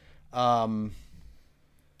played. It's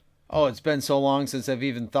been so long since I've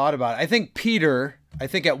even thought about it. I think Peter. I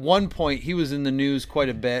think at one point he was in the news quite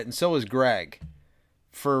a bit, and so was Greg,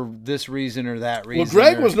 for this reason or that reason. Well,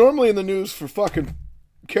 Greg was normally in the news for fucking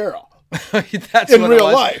Carol. That's in real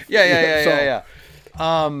life. Yeah.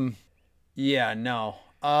 No.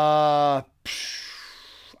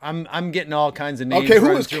 I'm getting all kinds of names. Okay, who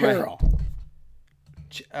was Carol?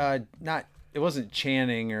 It wasn't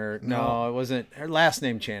Channing or no, it wasn't her last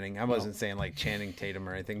name Channing. I wasn't saying like Channing Tatum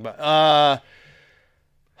or anything, but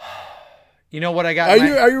you know what I got?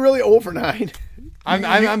 Are you really 0 for 9?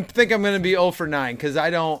 I think I'm going to be 0 for 9 because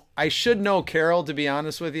I should know Carol, to be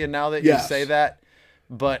honest with you. Now that you say that,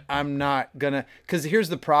 but I'm not gonna, because here's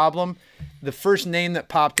the problem: the first name that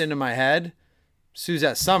popped into my head,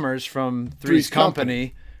 Suzette Summers from Three's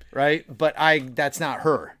Company. Right, but that's not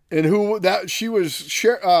her. And she was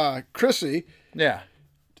Chrissy. Yeah.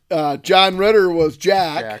 John Ritter was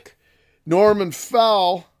Jack. Norman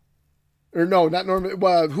Fell, or no, not Norman.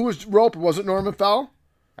 Who was Roper? Was it Norman Fell?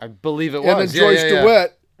 I believe it was. And then Joyce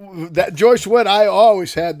DeWitt. That Joyce DeWitt, I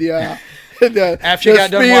always had the after you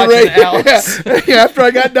got done watching Alice. After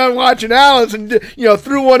I got done watching Alice and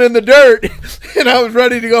threw one in the dirt, and I was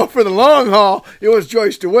ready to go for the long haul. It was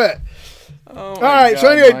Joyce DeWitt. Oh, all right. God, so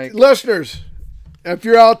anyway, Mike. Listeners, if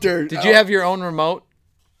you're out there, did you have your own remote?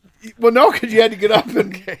 Well, no, because you had to get up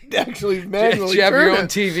and actually manually. Did you have turn your own it.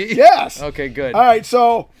 TV? Yes. Okay, good. All right. So,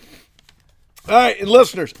 all right, and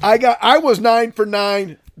listeners, I was 9 for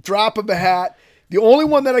 9, drop of a hat. The only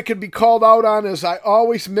one that I could be called out on is I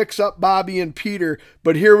always mix up Bobby and Peter.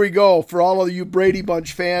 But here we go for all of you Brady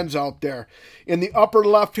Bunch fans out there. In the upper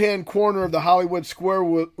left-hand corner of the Hollywood Square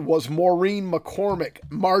was Maureen McCormick,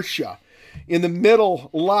 Marcia. In the middle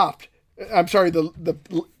left,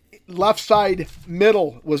 the left side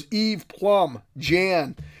middle was Eve Plum,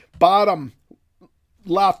 Jan. Bottom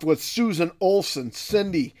left was Susan Olsen,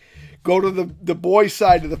 Cindy. Go to the boy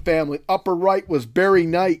side of the family. Upper right was Barry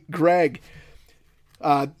Knight, Greg.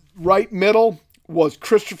 Right middle was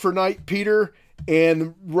Christopher Knight, Peter.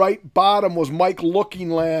 And right bottom was Mike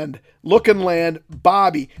Lookingland,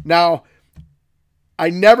 Bobby. Now, I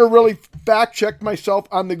never really fact-checked myself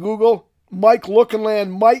on the Google. Mike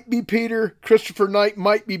Lookingland might be Peter. Christopher Knight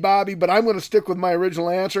might be Bobby, but I'm going to stick with my original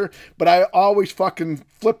answer. But I always fucking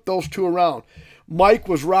flip those two around. Mike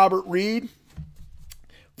was Robert Reed.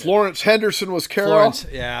 Florence Henderson was Carol.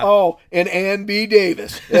 Oh, and Ann B.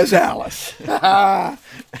 Davis as Alice. You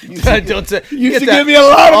used to give me a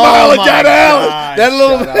lot of mileage on Alice. That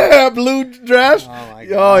little blue dress. Oh my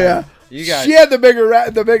God. Oh yeah. She had the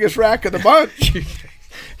biggest rack of the bunch.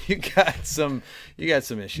 You got some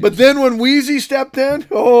issues. But then when Wheezy stepped in, it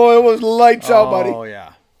was lights out, buddy. Oh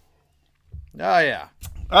yeah. Oh yeah.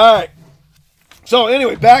 All right. So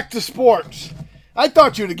anyway, back to sports. I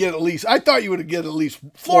thought you would get at least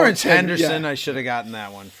Florence Henderson. Yeah. I should have gotten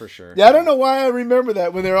that one for sure. Yeah, I don't know why I remember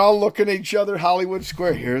that when they're all looking at each other, Hollywood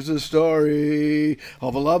Square. Here's the story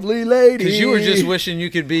of a lovely lady. Because you were just wishing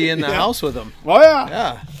you could be in the house with them. Oh yeah.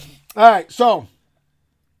 Yeah. All right. So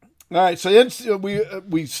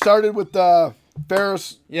we started with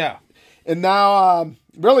Ferris. Yeah. And now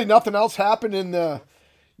really nothing else happened in the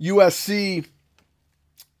USC.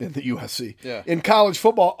 Yeah. In college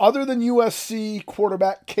football, other than USC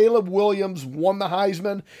quarterback Caleb Williams won the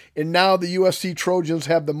Heisman, and now the USC Trojans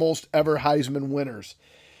have the most ever Heisman winners.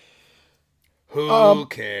 Who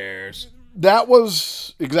cares? That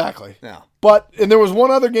was exactly. Yeah. And there was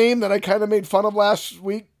one other game that I kind of made fun of last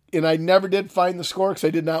week, and I never did find the score because I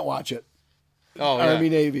did not watch it. Oh, yeah. Army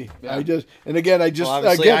Navy. Yeah. I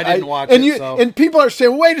obviously I didn't watch and it. So. And people are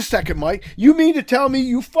saying, wait a second, Mike. You mean to tell me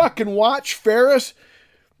you fucking watch Ferris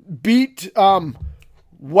beat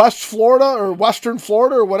West Florida or Western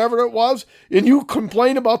Florida or whatever it was, and you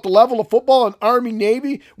complain about the level of football in Army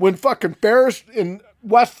Navy when fucking Ferris in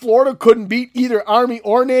West Florida couldn't beat either Army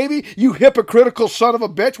or Navy? You hypocritical son of a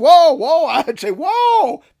bitch. Whoa. I'd say,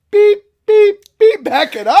 whoa. Beep, beep, beep.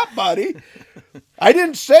 Back it up, buddy. I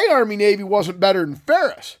didn't say Army Navy wasn't better than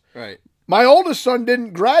Ferris. Right. My oldest son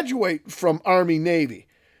didn't graduate from Army Navy.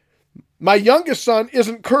 My youngest son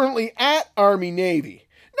isn't currently at Army Navy.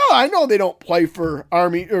 No, I know they don't play for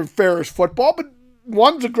Army or Ferris football, but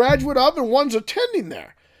one's a graduate of and one's attending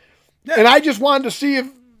there. Yeah. And I just wanted to see if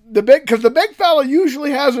because the big fella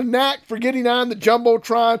usually has a knack for getting on the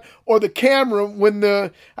Jumbotron or the camera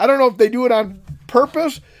I don't know if they do it on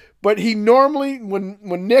purpose, but he normally,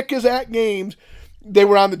 when Nick is at games, they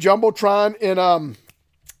were on the Jumbotron in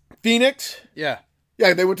Phoenix. Yeah.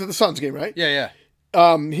 Yeah, they went to the Suns game, right? Yeah.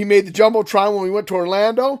 He made the Jumbotron when we went to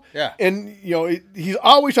Orlando. Yeah. And, he's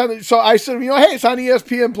always on the... So I said, hey, it's on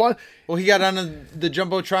ESPN Plus. Well, he got on the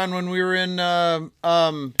Jumbotron when we were in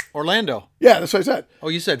Orlando. Yeah, that's what I said. Oh,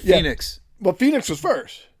 you said Phoenix. Yeah. Well, Phoenix was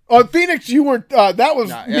first. Oh, Phoenix, you weren't... that was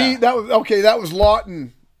me. That was... Okay, that was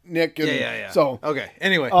Lawton, Nick. And, Yeah. So... Okay,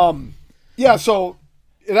 anyway. Yeah, so...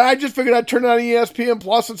 And I just figured I'd turn on ESPN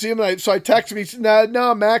Plus and see him. So I texted him. He said,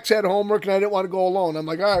 no, Max had homework and I didn't want to go alone. I'm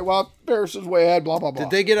like, all right, well, Ferris is way ahead, blah, blah, blah.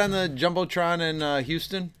 Did they get on the Jumbotron in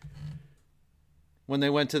Houston when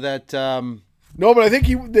they went to that? No, but I think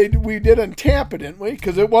we did in Tampa, didn't we?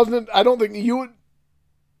 Because it wasn't, I don't think you would.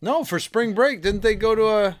 No, for spring break. Didn't they go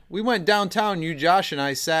to we went downtown, you, Josh, and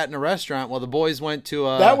I sat in a restaurant while the boys went to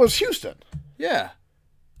that was Houston. Yeah.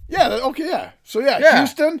 Yeah, okay, yeah. So, yeah,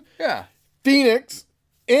 Houston. Yeah. Phoenix.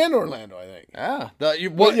 And Orlando, I think. So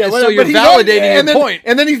you're validating your point.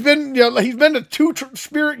 And then he's been to two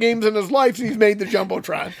Spirit games in his life, and he's made the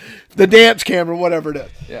Jumbotron, the dance camera, whatever it is.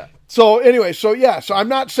 Yeah. So anyway, so I'm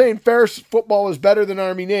not saying Ferris football is better than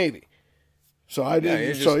Army Navy. So I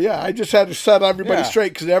did. I just had to set everybody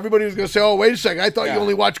straight because everybody was going to say, "Oh, wait a second, I thought you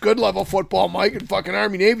only watch good level football, Mike, and fucking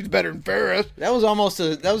Army Navy's better than Ferris." That was almost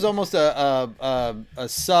a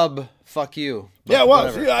sub. Fuck you. Yeah, it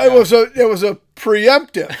was. Yeah, it was a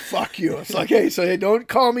preemptive fuck you. It's like, hey, don't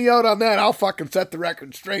call me out on that. I'll fucking set the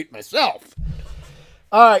record straight myself.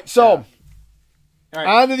 All right, so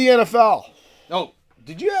on to the NFL. Oh,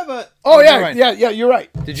 did you have a? Oh yeah, you're right.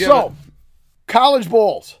 Did you? College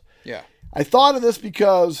bowls. Yeah. I thought of this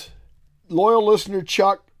because loyal listener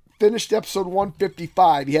Chuck finished episode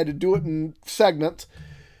 155. He had to do it in segments,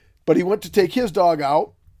 but he went to take his dog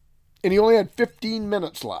out. And he only had 15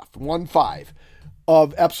 minutes left, 1-5,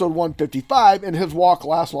 of episode 155, and his walk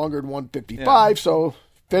lasts longer than 155. Yeah. So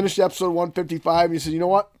finished episode 155, and he said, "You know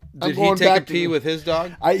what? Did he take a pee with his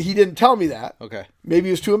dog?" He didn't tell me that. Okay. Maybe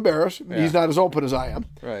he was too embarrassed. Yeah. He's not as open as I am.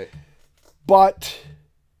 Right. But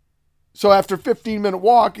so after a 15-minute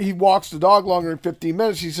walk, he walks the dog longer than 15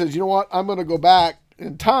 minutes. He says, "You know what? I'm going to go back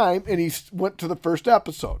in time," and he went to the first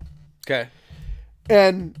episode. Okay.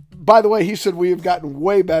 And by the way, he said we have gotten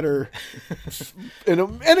way better.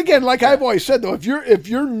 and again, like I've always said though, if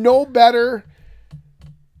you're no better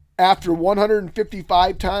after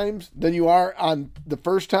 155 times than you are on the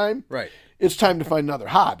first time, right, it's time to find another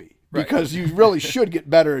hobby because you really should get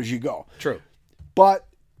better as you go. True.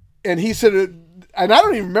 And he said, and I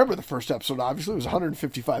don't even remember the first episode. Obviously, it was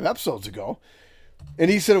 155 episodes ago,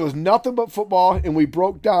 and he said it was nothing but football, and we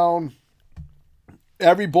broke down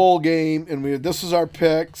every bowl game, and this is our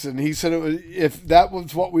picks. And he said if that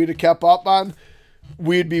was what we'd have kept up on,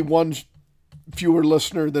 we'd be one fewer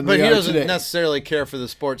listener than we are today. But he doesn't necessarily care for the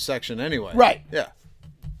sports section anyway. Right. Yeah.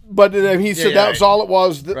 But he said that was all it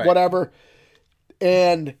was, whatever.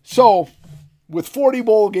 And so, with 40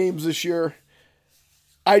 bowl games this year,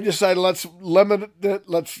 I decided let's limit it.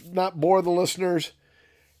 Let's not bore the listeners.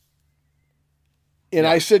 And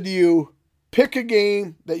I said to you, pick a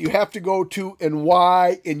game that you have to go to and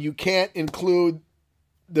why, and you can't include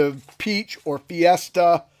the Peach or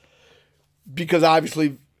Fiesta because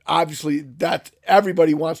obviously that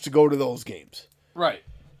everybody wants to go to those games. Right.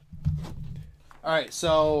 All right,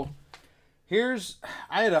 so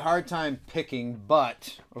I had a hard time picking,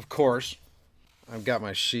 but of course, I've got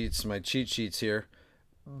my cheat sheets here.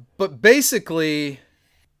 But basically,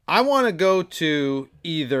 I want to go to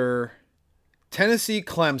either Tennessee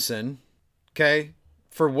Clemson. Okay,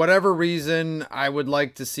 for whatever reason, I would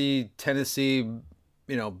like to see Tennessee,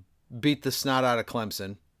 beat the snot out of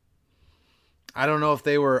Clemson. I don't know if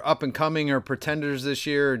they were up and coming or pretenders this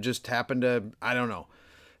year or just happened to, I don't know.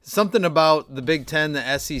 Something about the Big Ten,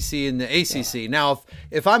 the SEC, and the ACC. Yeah. Now,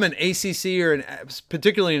 if I'm an ACC or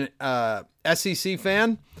particularly an SEC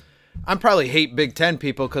fan, I'm probably hate Big Ten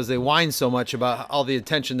people because they whine so much about all the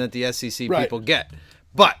attention that the SEC people get.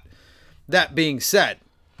 But that being said,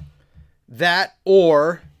 that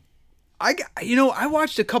or I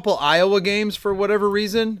watched a couple Iowa games for whatever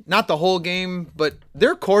reason, not the whole game, but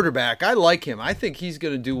their quarterback, I like him. I think he's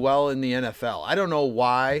going to do well in the NFL. I don't know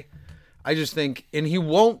why. I just think, and he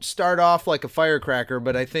won't start off like a firecracker,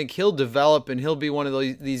 but I think he'll develop and he'll be one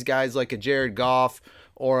of these guys like a Jared Goff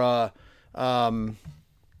or a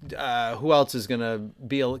who else is going to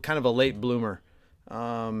be kind of a late bloomer?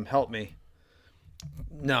 Help me.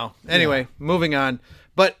 No. Anyway, moving on.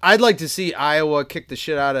 But I'd like to see Iowa kick the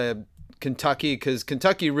shit out of Kentucky because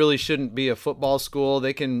Kentucky really shouldn't be a football school.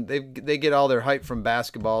 They get all their hype from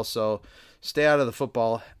basketball, so stay out of the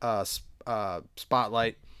football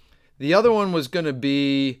spotlight. The other one was going to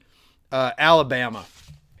be Alabama.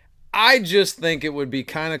 I just think it would be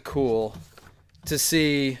kind of cool to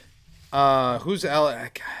see I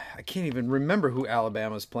can't even remember who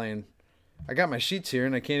Alabama's playing. I got my sheets here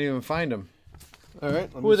and I can't even find them. All right.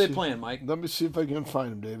 Who are they playing, Mike? Let me see if I can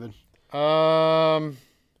find them, David.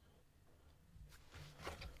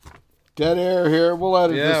 Dead air here. We'll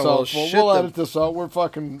edit this out. We'll edit this out. We're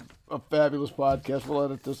fucking a fabulous podcast. We'll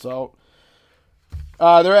edit this out.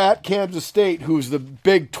 They're at Kansas State, who's the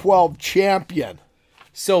Big 12 champion.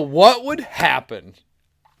 So what would happen?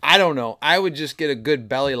 I don't know. I would just get a good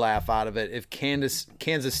belly laugh out of it if Kansas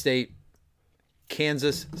State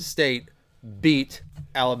beat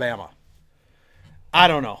Alabama. I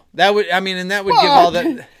don't know. That would give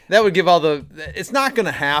all the. It's not going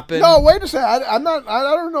to happen. No, wait a second. I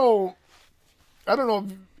don't know. I don't know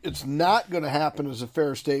if it's not going to happen as a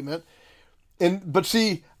fair statement. But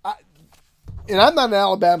see. And I'm not an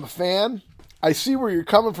Alabama fan. I see where you're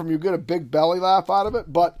coming from. You get a big belly laugh out of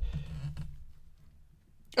it. But,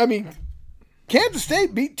 I mean, Kansas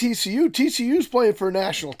State beat TCU. TCU's playing for a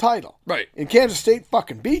national title. Right. And Kansas State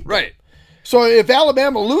fucking beat them. Right. So if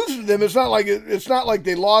Alabama loses to them, it's not like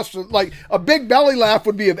they lost. Like, a big belly laugh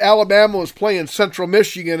would be if Alabama was playing Central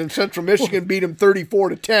Michigan and Central Michigan beat them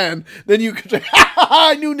 34-10. Then you could say,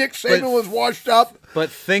 I knew Nick Saban was washed up.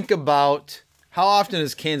 But think about... How often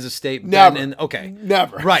has Kansas State been Never. in? Okay.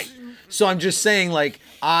 Never. Right. So I'm just saying, like,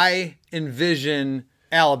 I envision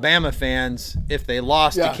Alabama fans, if they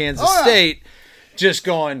lost to Kansas State, just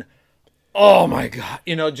going, oh my God.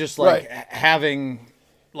 Just like having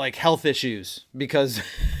like health issues because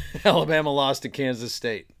Alabama lost to Kansas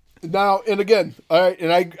State. Now, and again, all right,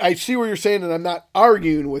 and I see what you're saying, and I'm not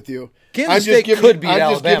arguing with you. Kansas State could beat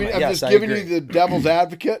Alabama. I'm just giving you the devil's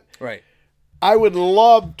advocate. Right. I would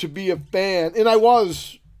love to be a fan, and I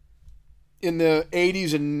was in the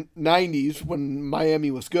 80s and 90s when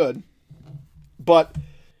Miami was good. But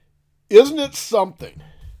isn't it something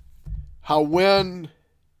how when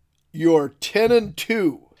you're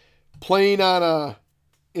 10-2 playing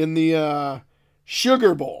in the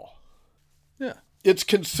Sugar Bowl, it's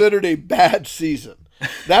considered a bad season.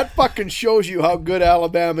 That fucking shows you how good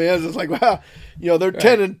Alabama is. It's like, wow, they're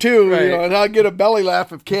 10-2, and I'll get a belly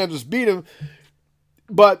laugh if Kansas beat them.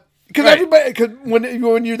 But because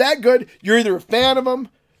when you're that good, you're either a fan of them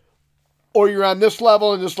or you're on this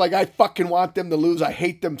level and it's like, I fucking want them to lose. I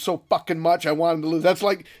hate them so fucking much. I want them to lose.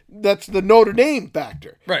 That's the Notre Dame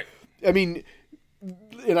factor. Right. I mean,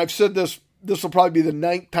 and I've said this will probably be the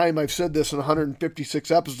 9th time I've said this in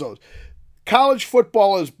 156 episodes. College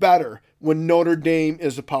football is better when Notre Dame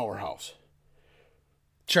is a powerhouse.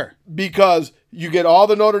 Sure. Because you get all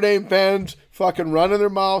the Notre Dame fans fucking running their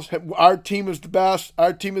mouths. Our team is the best.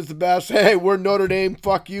 Our team is the best. Hey, we're Notre Dame.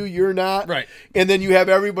 Fuck you. You're not. Right. And then you have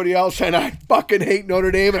everybody else saying, I fucking hate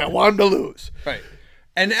Notre Dame and I want them to lose. Right.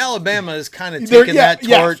 And Alabama has kind of taken that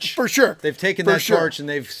torch. Yes, for sure. They've taken that torch and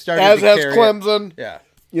they've started to carry it. As has Clemson. Yeah.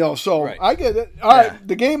 So I get it. All right.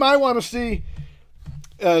 The game I want to see,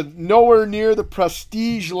 nowhere near the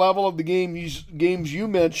prestige level of the games you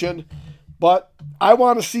mentioned, but I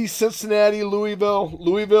want to see Cincinnati, Louisville.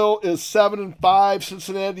 Louisville is 7-5.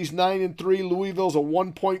 Cincinnati's 9-3. Louisville's a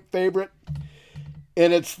 1-point favorite.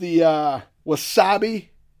 And it's the Wasabi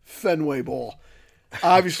Fenway Bowl.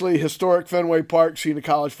 Obviously, historic Fenway Park, seeing a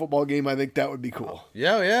college football game, I think that would be cool.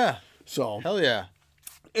 Yeah. So hell yeah.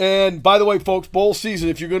 And by the way, folks, bowl season,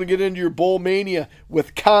 if you're going to get into your bowl mania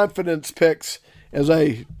with confidence picks,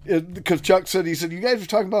 because Chuck said, you guys are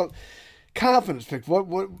talking about confidence picks.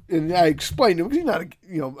 What? And I explained to him, he's not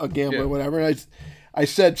a gambler or whatever. And I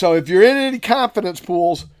said, so if you're in any confidence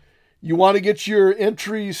pools, You want to get your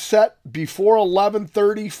entries set before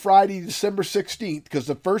 11:30 Friday, December 16th, because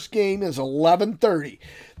the first game is 11:30.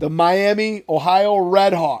 The Miami, Ohio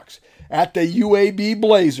Redhawks at the UAB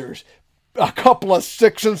Blazers. A couple of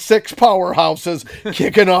 6-6 powerhouses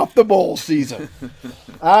kicking off the bowl season.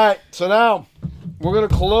 All right, so now we're going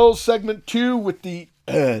to close segment 2 with the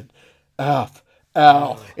NFL.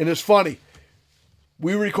 And it's funny.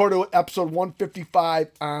 We recorded episode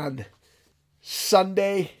 155 on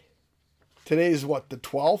Sunday. Today is what, the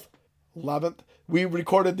 12th? 11th? We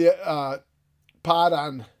recorded the pod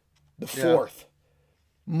on the 4th.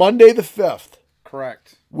 Monday the 5th.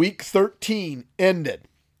 Correct. Week 13 ended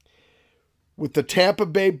with the Tampa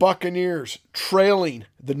Bay Buccaneers trailing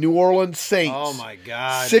the New Orleans Saints. Oh, my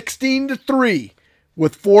God. 16-3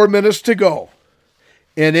 with 4 minutes to go.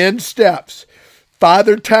 And in steps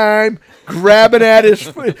Father Time grabbing at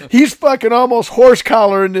his... He's fucking almost horse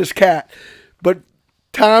collaring this cat. But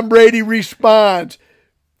Tom Brady responds.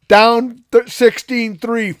 Down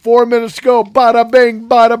 16-3, 4 minutes to go. Bada bing,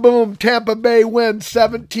 bada boom. Tampa Bay wins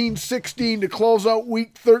 17-16 to close out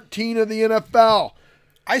week 13 of the NFL.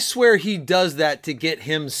 I swear he does that to get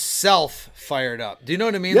himself fired up. Do you know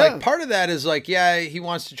what I mean? Yeah. Like, part of that is like, yeah, he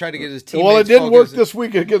wants to try to get his teammates Well, it didn't work focused. this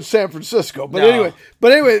week against San Francisco. But No.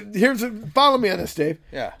 anyway, follow me on this, Dave.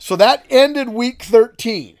 Yeah. So that ended week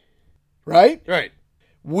 13, right? Right.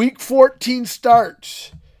 Week 14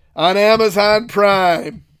 starts on Amazon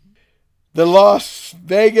Prime. The Las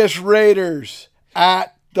Vegas Raiders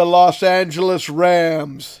at the Los Angeles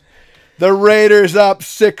Rams. The Raiders up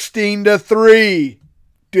 16-3.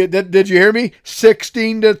 Did you hear me?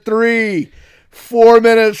 16-3. 4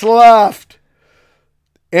 minutes left.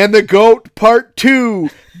 And the GOAT Part 2,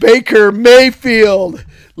 Baker Mayfield,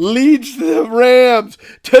 leads the Rams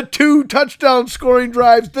to 2 touchdown scoring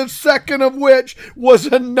drives, the second of which was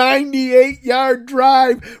a 98-yard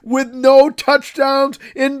drive with no touchdowns,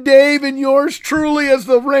 and Dave and yours truly as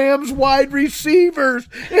the Rams wide receivers.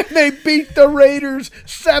 And they beat the Raiders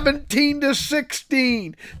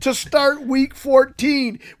 17-16 to start week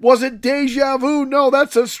 14. Was it deja vu? No,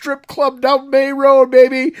 that's a strip club down May Road,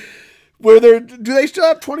 baby. Do they still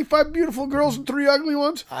have 25 beautiful girls and 3 ugly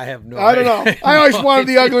ones? I have no I don't know. I always wanted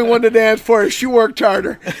the ugly one to dance for her. She worked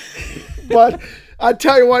harder. But I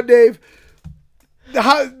tell you what, Dave,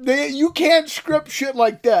 you can't script shit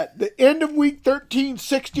like that. The end of week 13,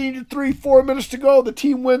 16-3, 4 minutes to go. The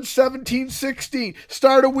team wins 17-16.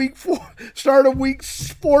 Start of week 14,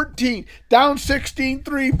 down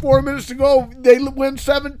 16-3, 4 minutes to go. They win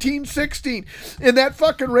 17-16. And that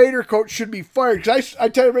fucking Raider coach should be fired. Because I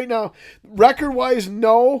tell you right now, record-wise,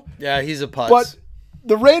 no. Yeah, he's a putz. But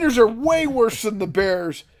the Raiders are way worse than the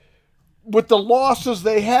Bears. With the losses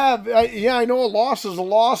they have, I know a loss is a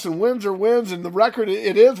loss and wins are wins, and the record,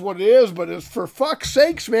 it is what it is, but it's for fuck's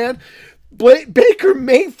sakes, man. Baker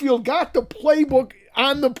Mayfield got the playbook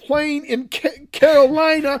on the plane in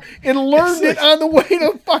Carolina and learned it on the way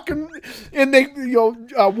to fucking, and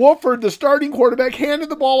Wolford, the starting quarterback, handed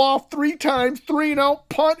the ball off 3 times, 3 and out,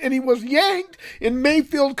 punt, and he was yanked, and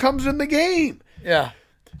Mayfield comes in the game. Yeah.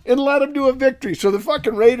 And let him do a victory. So the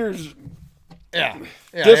fucking Raiders... Yeah.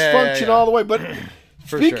 Dysfunction all the way. But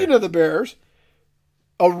speaking of the Bears,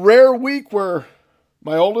 a rare week where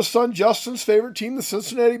my oldest son Justin's favorite team, the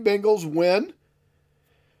Cincinnati Bengals, win.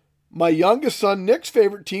 My youngest son Nick's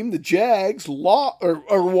favorite team, the Jags,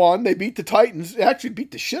 won. They beat the Titans. They actually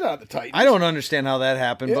beat the shit out of the Titans. I don't understand how that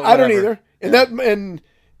happened. But I don't whatever. either.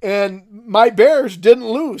 And my Bears didn't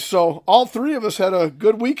lose. So all 3 of us had a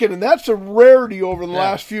good weekend. And that's a rarity over the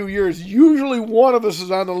last few years. Usually one of us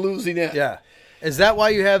is on the losing end. Yeah. Is that why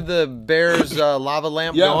you have the Bears lava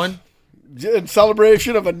lamp going? In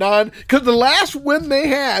celebration of because the last win they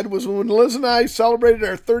had was when Liz and I celebrated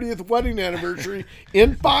our 30th wedding anniversary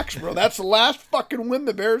in Foxborough. That's the last fucking win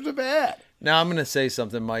the Bears have had. Now, I'm going to say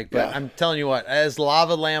something, Mike, but I'm telling you what, as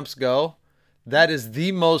lava lamps go, that is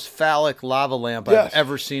the most phallic lava lamp I've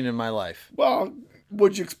ever seen in my life. Well,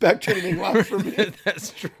 would you expect anything less from me? That's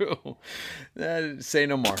true. Say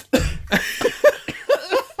no more.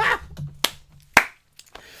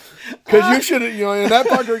 Because you should, and that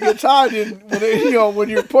fucker gets hot, and when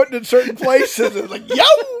you're putting in certain places, it's like, yo,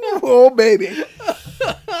 oh baby.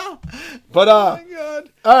 But oh my God.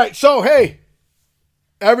 All right, so hey,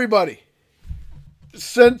 everybody,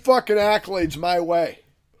 send fucking accolades my way.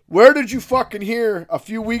 Where did you fucking hear a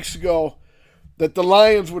few weeks ago that the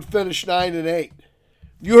Lions would finish 9-8?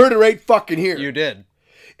 You heard it right fucking here. You did.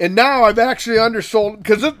 And now I've actually undersold,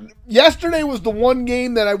 because yesterday was the one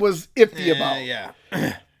game that I was iffy about. Yeah.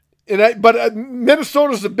 But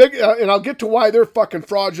Minnesota's the big, and I'll get to why they're fucking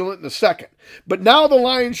fraudulent in a second. But now the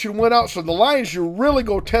Lions should win out, so the Lions should really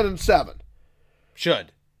go 10-7.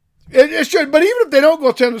 Should. It should, but even if they don't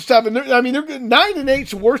go 10-7, they're 9-8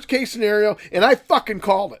 is the worst case scenario, and I fucking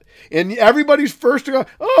called it. And everybody's first to go,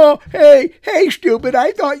 oh, hey, stupid,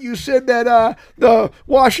 I thought you said that the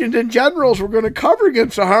Washington Generals were going to cover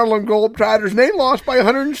against the Harlem Globetrotters, and they lost by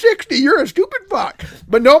 160. You're a stupid fuck.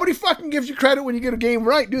 But nobody fucking gives you credit when you get a game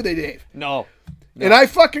right, do they, Dave? No. And I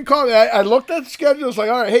fucking called it. I looked at the schedule, it's like,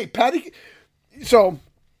 all right, hey, Patty, so...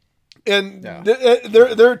 And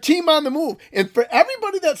they're a team on the move. And for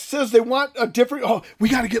everybody that says they want a different, we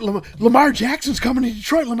got to get Lamar Jackson's coming to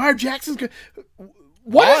Detroit. Lamar Jackson's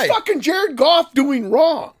What is fucking Jared Goff doing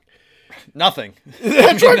wrong? Nothing.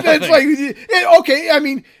 That's right. It's like, okay, I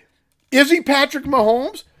mean, is he Patrick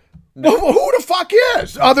Mahomes? No. Well, who the fuck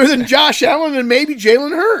is? Other than Josh Allen and maybe Jalen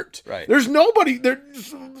Hurts. Right. There's nobody there.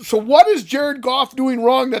 So what is Jared Goff doing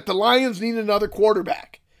wrong that the Lions need another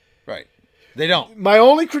quarterback? Right. They don't. My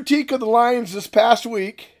only critique of the Lions this past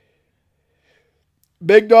week,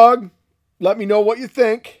 Big Dog, let me know what you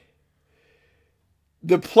think.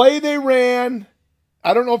 The play they ran,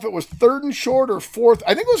 I don't know if it was 3rd and short or 4th.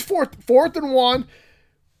 I think it was 4th and 1,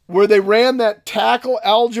 where they ran that tackle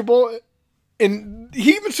eligible. And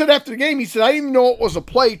he even said after the game, he said, I didn't even know it was a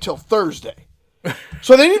play till Thursday.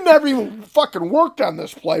 So they didn't ever even fucking worked on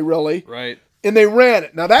this play, really. Right. And they ran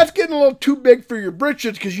it. Now, that's getting a little too big for your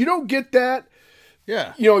britches because you don't get that.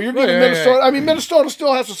 Yeah. You're getting Minnesota. Right. I mean, Minnesota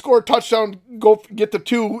still has to score a touchdown, go get the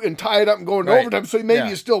 2, and tie it up and go into overtime, so maybe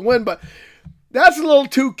you still win. But that's a little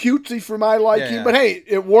too cutesy for my liking. Yeah. But, hey,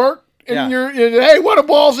 it worked. And hey, what a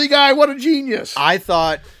ballsy guy. What a genius. I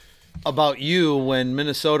thought about you when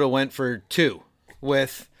Minnesota went for 2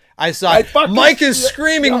 with... Mike is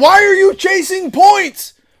screaming, why are you chasing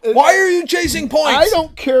points? Why are you chasing points? I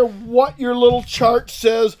don't care what your little chart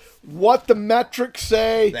says, what the metrics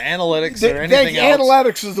say. The analytics or anything else.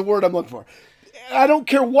 Analytics is the word I'm looking for. I don't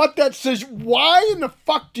care what that says. Why in the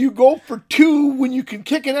fuck do you go for 2 when you can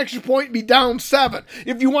kick an extra point and be down 7?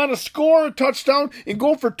 If you want to score a touchdown and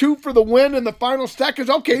go for 2 for the win in the final seconds,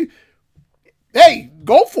 okay, hey,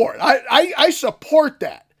 go for it. I support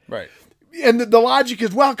that. Right. And the logic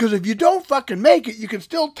is, well, because if you don't fucking make it, you can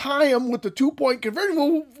still tie them with the 2-point conversion.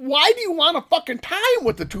 Well, why do you want to fucking tie them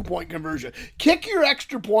with the 2-point conversion? Kick your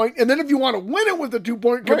extra point, and then if you want to win it with the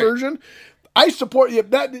 2-point conversion, I support you.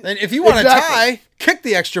 And if you want to tie, kick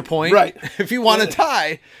the extra point. Right. If you want to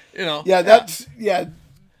tie, Yeah,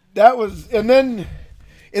 that was, and then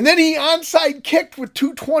he onside kicked with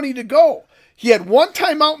 2:20 to go. He had 1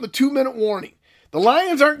 timeout in the 2-minute warning. The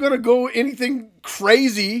Lions aren't going to go anything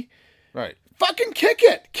crazy. Right. Fucking kick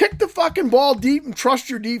it. Kick the fucking ball deep and trust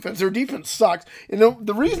your defense. Their defense sucks. And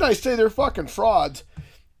the reason I say they're fucking frauds,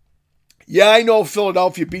 I know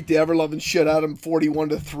Philadelphia beat the ever-loving shit out of them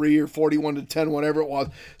 41-3 or 41-10, whatever it was.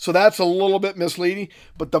 So that's a little bit misleading.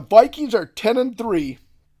 But the Vikings are 10-3,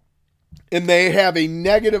 and they have a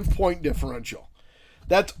negative point differential.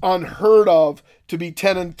 That's unheard of to be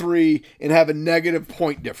 10-3 and have a negative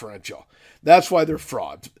point differential. That's why they're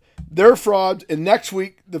frauds. They're frauds, and next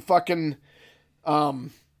week the fucking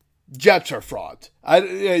Jets are frauds.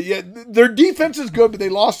 Their defense is good, but they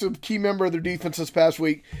lost a key member of their defense this past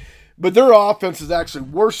week. But their offense is actually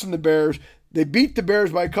worse than the Bears. They beat the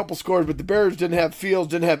Bears by a couple scores, but the Bears didn't have Fields,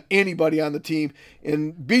 didn't have anybody on the team.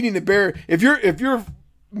 And beating the Bears, if you're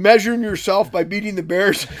measuring yourself by beating the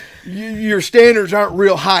Bears, your standards aren't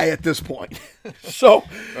real high at this point. So,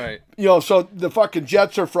 so the fucking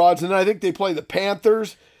Jets are frauds, and I think they play the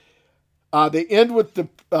Panthers. They end with the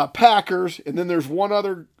Packers, and then there's one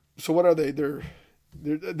other. So what are they?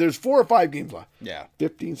 There's 4 or 5 games left. Yeah.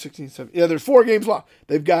 15, 16, 17. Yeah, there's 4 games left.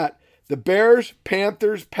 They've got the Bears,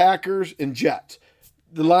 Panthers, Packers, and Jets.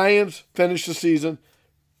 The Lions finish the season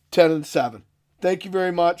 10-7. Thank you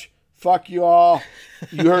very much. Fuck you all.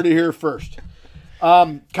 You heard it here first.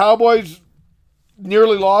 Cowboys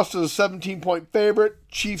nearly lost as a 17-point favorite.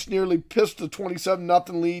 Chiefs nearly pissed a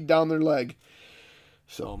 27-0 lead down their leg.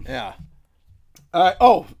 So yeah.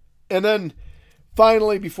 And then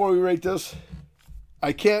finally, before we rate this,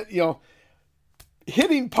 I can't,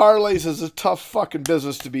 hitting parlays is a tough fucking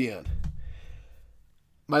business to be in.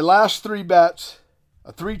 My last 3 bets,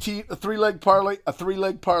 a 3-leg parlay, a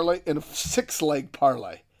 3-leg parlay, and a 6-leg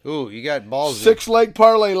parlay. Ooh, you got balls. 6-leg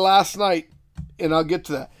parlay last night, and I'll get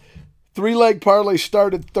to that. 3-leg parlay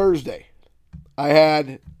started Thursday.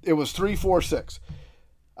 It was 3-4-6.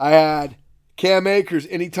 I had Cam Akers,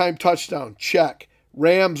 anytime touchdown, check.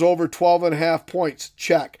 Rams over 12.5 points,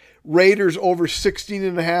 check. Raiders over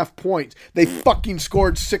 16.5 points. They fucking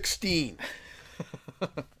scored 16.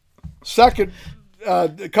 Second,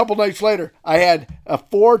 a couple nights later, I had a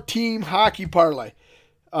 4-team hockey parlay.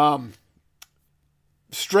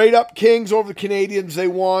 Straight up Kings over the Canadians. They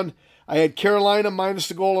won. I had Carolina minus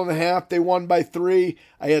the 1.5. They won by 3.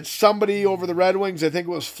 I had somebody over the Red Wings. I think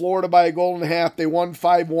it was Florida by 1.5. They won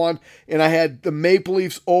 5-1. And I had the Maple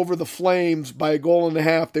Leafs over the Flames by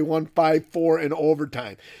 1.5. They won 5-4 in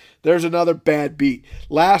overtime. There's another bad beat.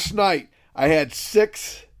 Last night, I had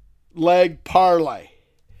 6-leg parlay.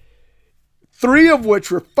 3 of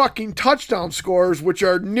which were fucking touchdown scores, which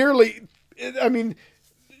are nearly, I mean,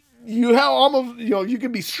 you have almost, you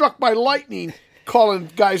could be struck by lightning calling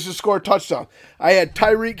guys to score touchdown. I had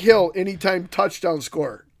Tyreek Hill, anytime touchdown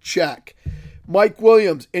score, check. Mike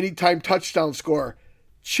Williams, anytime touchdown score,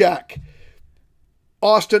 check.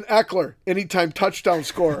 Austin Eckler, anytime touchdown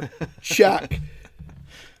score, check.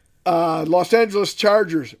 Los Angeles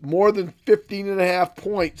Chargers, more than 15.5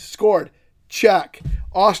 points scored, check.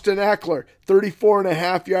 Austin Eckler,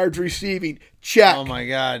 34.5 yards receiving, check. Oh my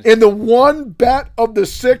God. And the one bet of the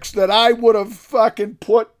 6 that I would have fucking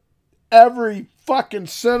put every fucking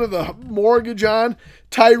cent of the mortgage on,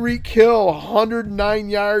 Tyreek Hill,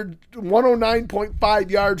 109.5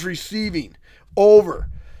 yards receiving, over.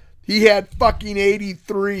 He had fucking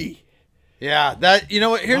 83. Yeah, that, you know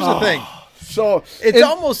what, here's the thing. So it's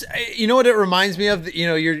almost, you know what it reminds me of?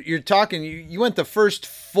 You're talking, you went the first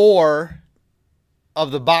 4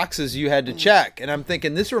 of the boxes you had to check. And I'm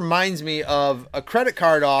thinking, this reminds me of a credit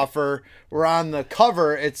card offer where on the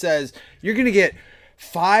cover it says, you're going to get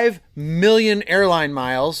 5 million airline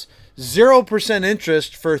miles, 0%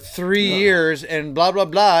 interest for 3 years, and blah, blah,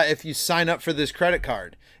 blah if you sign up for this credit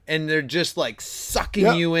card. And they're just like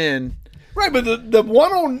sucking you in. Right, but the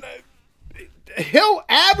one on Hill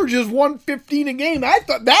averages 115 a game. I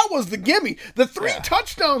thought that was the gimme. The 3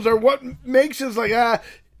 touchdowns are what makes us like,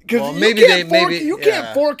 because you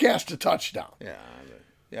can't forecast a touchdown.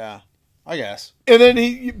 Yeah, I guess. And then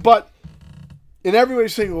and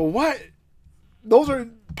everybody's saying, well, what?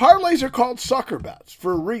 Parlays are called sucker bets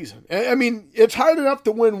for a reason. I mean, it's hard enough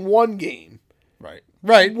to win one game.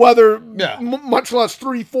 Right. Whether, much less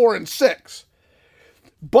 3, 4, and 6.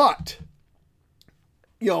 But,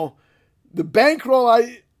 the bankroll,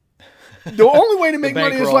 the only way to make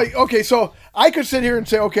money is like, okay, so I could sit here and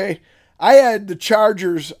say, okay, I had the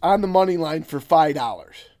Chargers on the money line for $5.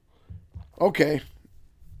 Okay.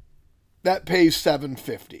 That pays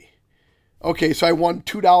 $7.50. Okay, so I won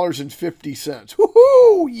 $2.50.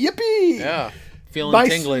 Woohoo! Yippee! Yeah. Feeling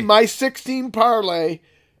tingly. My 16 parlay,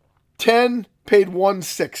 10 paid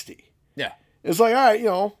 $1.60. Yeah. It's like, all right,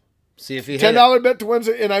 see if you hit $10 bet to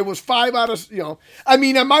Wednesday, and I was 5 out of, I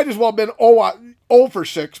mean, I might as well have been 0 for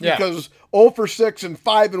 6 because 0 for 6 and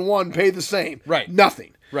 5 and 1 pay the same. Right.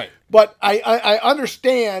 Nothing. Right. But I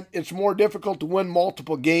understand it's more difficult to win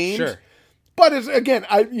multiple games. Sure. But it's, again,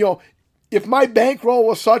 if my bankroll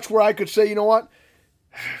was such where I could say, you know what,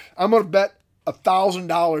 I'm going to bet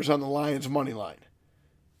 $1,000 on the Lions money line.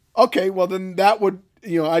 Okay, well then that would,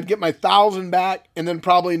 I'd get my 1,000 back, and then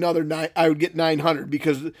probably another I would get 900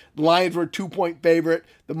 because the Lions were a 2-point favorite.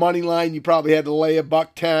 The money line, you probably had to lay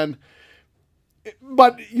 $1.10.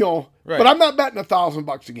 But but I'm not betting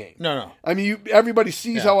 $1,000 a game. No. I mean, everybody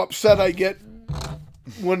sees how upset I get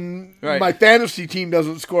when my fantasy team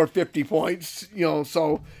doesn't score 50 points.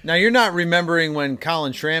 So now you're not remembering when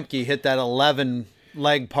Colin Schramke hit that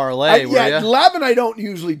 11-leg parlay, were you? 11 I don't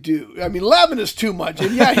usually do. I mean, 11 is too much. And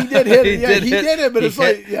he did hit it. He did it, but he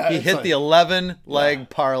hit the 11-leg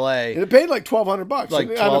parlay. And it paid like $1,200. Like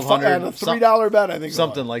 $1,200 on a $3 bet, I think.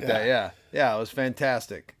 Something like that. Yeah, it was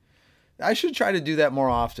fantastic. I should try to do that more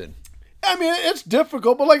often. I mean, it's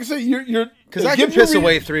difficult, but like I say, you're because I can piss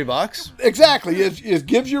away $3. Exactly, it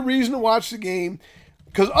gives you a reason to watch the game.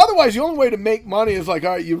 Because otherwise, the only way to make money is like,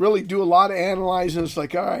 all right, you really do a lot of analyzing. It's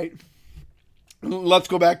like, all right, let's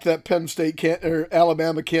go back to that Penn State or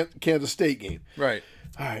Alabama Kansas State game. Right.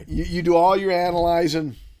 All right, you do all your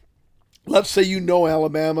analyzing. Let's say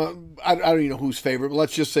Alabama. I don't even know who's favorite, but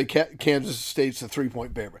let's just say Kansas State's the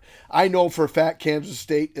 3-point favorite. I know for a fact Kansas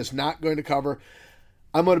State is not going to cover.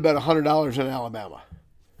 I'm going to bet $100 on Alabama.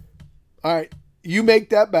 All right, you make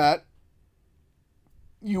that bet,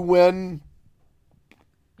 you win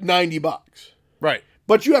 $90. Right.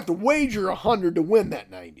 But you have to wager 100 to win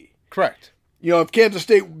that 90. Correct. If Kansas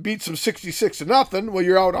State beats them 66-0, well,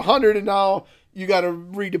 you're out 100, and now you got to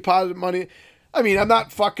redeposit money. I mean, I'm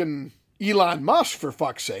not fucking Elon Musk, for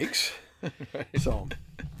fuck's sakes. Right. So,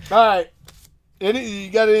 all right.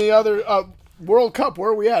 You got any other World Cup?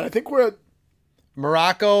 Where are we at? I think we're at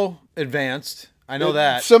Morocco advanced. I know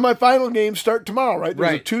that. Semifinal games start tomorrow, right?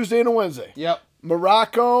 There's a Tuesday and a Wednesday. Yep.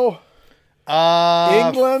 Morocco.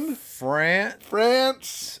 England,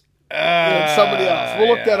 France, and somebody else.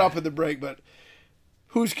 We'll look that up at the break, but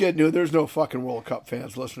who's kidding who? There's no fucking World Cup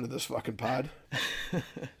fans listening to this fucking pod.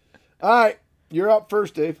 All right, you're up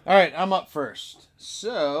first, Dave. All right, I'm up first.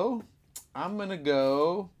 So I'm gonna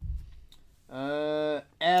go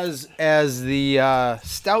as the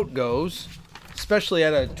stout goes, especially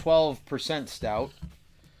at a 12% stout.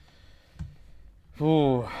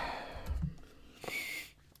 Ooh.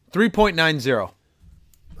 3.90. All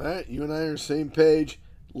right, you and I are on the same page.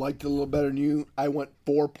 Liked it a little better than you. I went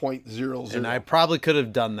 4.00. And I probably could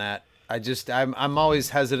have done that. I'm always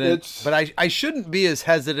hesitant, but I shouldn't be as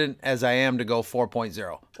hesitant as I am to go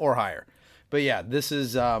 4.0 or higher. But yeah, this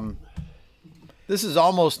is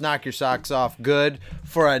almost knock your socks off good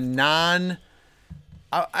for a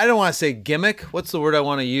I don't want to say gimmick. What's the word I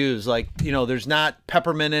want to use? Like, there's not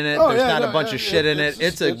peppermint in it. There's not a bunch of shit in it.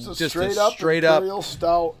 It's just a straight up imperial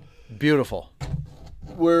stout. Beautiful.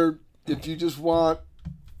 Where if you just want,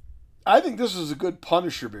 I think this is a good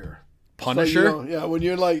Punisher beer. Punisher?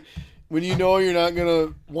 Like, when you know you're not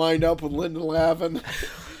gonna wind up with Lyndon Lavin,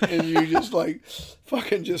 and you just like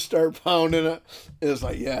fucking just start pounding it. And it's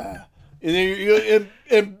like, yeah, and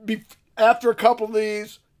then after a couple of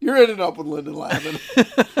these, you're ending up with Lyndon Lavin.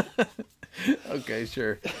 Okay,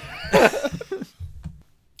 sure.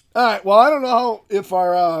 All right. Well, I don't know if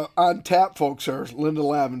our on tap folks are Lyndon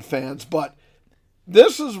Lavin fans, but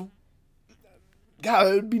this is, God,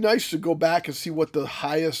 it'd be nice to go back and see what the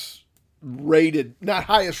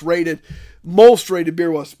most rated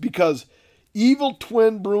beer was, because Evil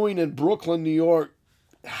Twin Brewing in Brooklyn, New York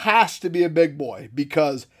has to be a big boy,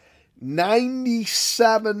 because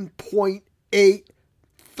 97.8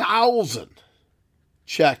 thousand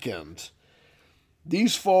check-ins.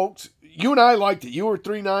 These folks, you and I liked it. You were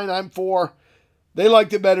 3.9, I'm 4. They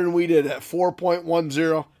liked it better than we did at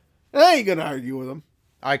 4.10. I ain't gonna argue with them.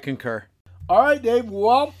 I concur. All right, Dave.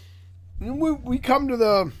 Well, we come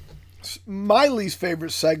to my least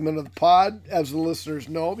favorite segment of the pod, as the listeners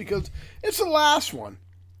know, because it's the last one.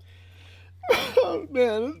 Oh,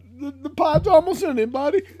 man, the pod's almost ended,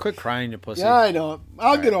 buddy. Quit crying, you pussy. Yeah, I know.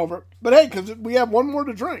 I'll get over it. But hey, because we have one more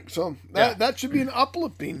to drink, so that should be an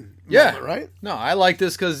uplifting moment, right? No, I like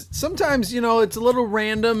this because sometimes, it's a little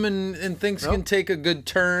random and things can take a good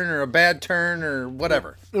turn or a bad turn or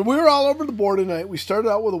whatever. And we were all over the board tonight. We started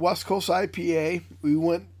out with a West Coast IPA. We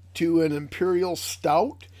went to an Imperial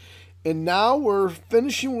Stout. And now we're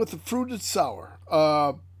finishing with a fruited sour.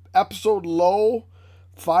 Episode low,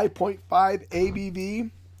 5.5 ABV.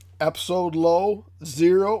 Episode low,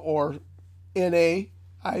 0 or NA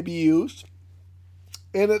IBUs.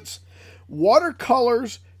 And it's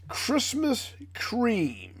Watercolors Christmas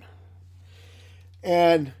Cream.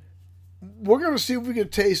 And we're going to see if we can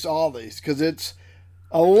taste all these, because it's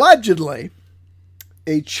allegedly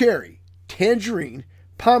a cherry, tangerine,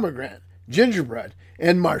 pomegranate, gingerbread,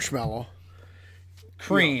 and marshmallow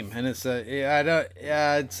cream. And it's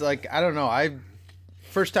it's like, I don't know.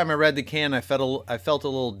 First time I read the can, I felt a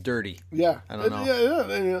little dirty. Yeah. I don't know.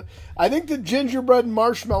 Yeah. I think the gingerbread and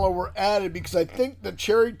marshmallow were added because I think the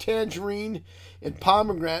cherry, tangerine, and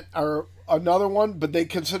pomegranate are another one, but they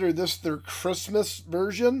consider this their Christmas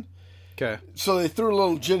version. Okay. So they threw a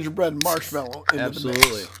little gingerbread and marshmallow into the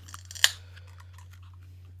mix.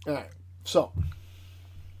 All right. So.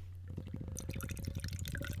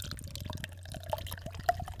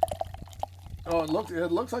 Oh, it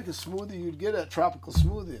looks like a smoothie you'd get at Tropical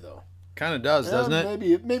Smoothie, though. Kind of does, doesn't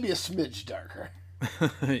it? Maybe a smidge darker.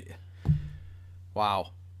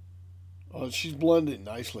 Wow. Oh, she's blending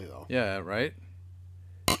nicely, though. Yeah, right?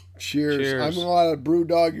 Cheers. I'm out of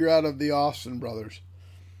Brewdog. You're out of the Austin Brothers.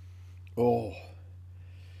 Oh.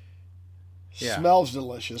 Yeah. Smells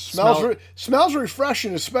delicious. Smells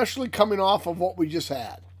refreshing, especially coming off of what we just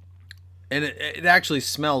had. And it actually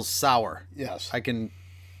smells sour. Yes. I can...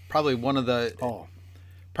 Probably one of the,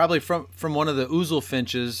 probably from one of the Ouzel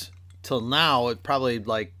Finches till now, it probably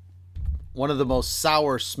like one of the most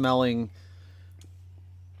sour smelling.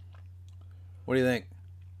 What do you think?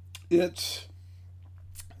 It's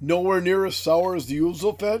nowhere near as sour as the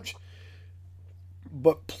Ouzel Finch,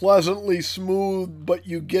 but pleasantly smooth. But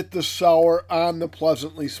you get the sour on the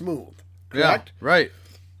pleasantly smooth. Correct? Yeah, right.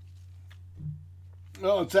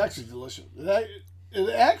 No, it's actually delicious. It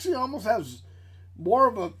actually almost has more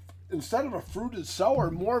of a, instead of a fruited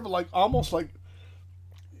sour, more of almost like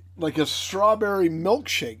a strawberry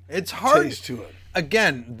milkshake. It's hard taste to it.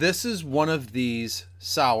 Again, this is one of these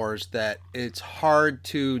sours that it's hard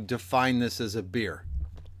to define this as a beer.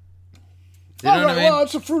 You know what I mean? Well,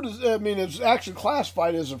 it's a fruited. I mean, it's actually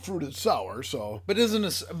classified as a fruited sour. So, but isn't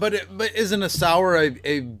a sour a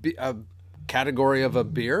category of a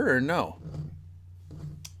beer or no?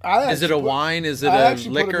 I Is it a actually put- wine? Is it I a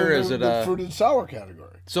actually put liquor? in Is it the a fruited sour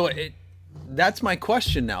category? So that's my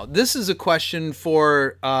question now. This is a question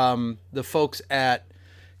for the folks at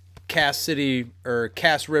Cass City or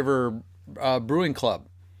Cass River Brewing Club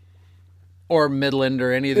or Midland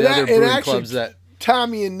or any of the other brewing actually, clubs that.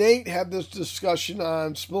 Tommy and Nate had this discussion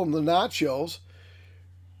on spilling the nachos.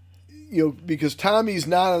 Because Tommy's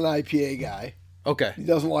not an IPA guy. Okay. He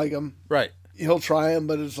doesn't like them. Right. He'll try them,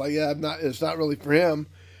 but it's like, it's not really for him.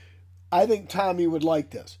 I think Tommy would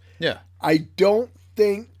like this. Yeah. I don't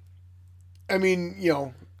think,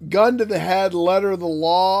 gun to the head, letter of the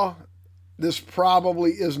law, this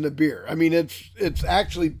probably isn't a beer. It's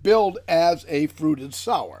actually billed as a fruited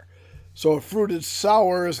sour. So a fruited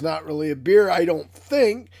sour is not really a beer, I don't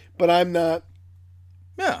think, but I'm not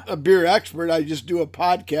a beer expert. I just do a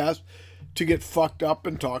podcast to get fucked up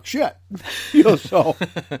and talk shit. So.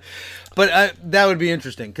 But that would be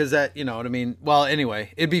interesting because that, you know what I mean? Well,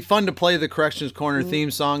 anyway, it'd be fun to play the Corrections Corner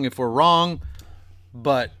theme song if we're wrong,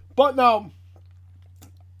 but now,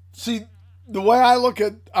 see, the way I look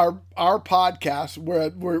at our podcast,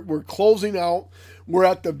 we're closing out. We're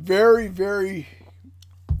at the very, very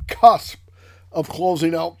cusp of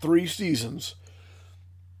closing out 3 seasons.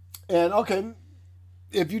 And okay,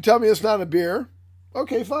 if you tell me it's not a beer,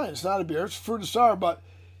 okay, fine, it's not a beer. It's fruited sour, but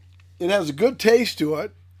it has a good taste to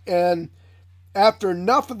it. And after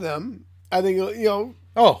enough of them, I think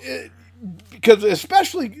because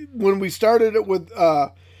especially when we started it with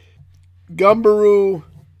Gumbaroo,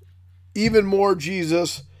 Even More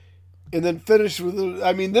Jesus, and then finished with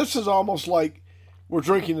this is almost like we're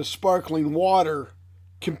drinking a sparkling water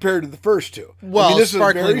compared to the first two. Well, this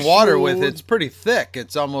sparkling is water smooth. with it's pretty thick.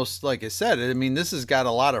 It's almost like I said. This has got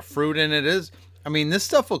a lot of fruit in it. This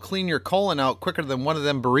stuff will clean your colon out quicker than one of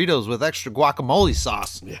them burritos with extra guacamole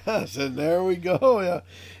sauce. Yes, and there we go. Yeah.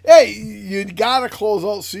 Hey, you got to close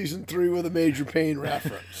out season 3 with a Major Payne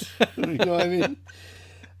reference. You know what I mean?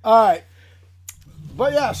 All right.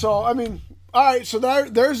 But yeah, so, all right, so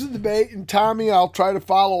there's the debate. And Tommy, I'll try to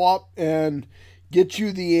follow up and get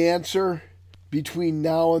you the answer between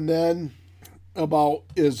now and then about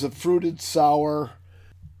is the fruited sour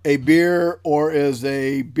a beer or is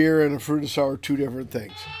a beer and a fruited sour 2 different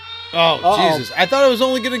things? Oh, Jesus. I thought I was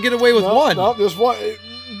only going to get away with one. No, there's one.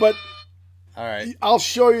 But all right. I'll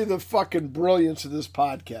show you the fucking brilliance of this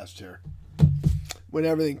podcast here when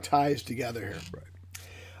everything ties together here. Right.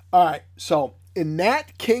 All right. So, in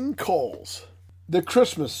Nat King Cole's The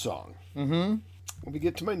Christmas Song. Mm-hmm. Let me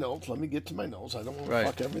get to my notes. I don't want to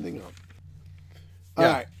fuck everything up. Yeah.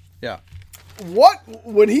 All right. Yeah.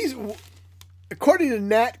 According to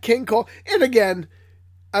Nat King Cole, and again,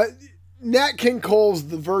 Nat King Cole's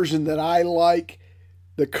the version that I like.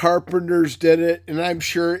 The Carpenters did it, and I'm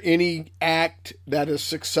sure any act that is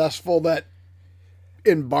successful that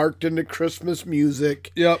embarked into Christmas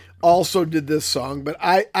music also did this song. But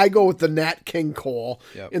I go with the Nat King Cole,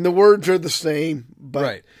 and the words are the same.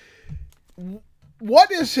 But what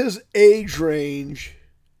is his age range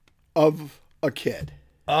of a kid?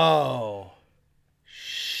 Oh,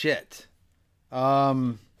 shit.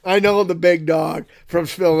 I know the big dog from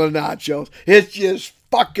Spilling the Nachos. It's just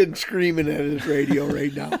fucking screaming at his radio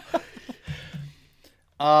right now.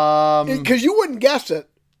 Because you wouldn't guess it.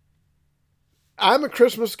 I'm a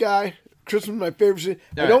Christmas guy. Christmas is my favorite season.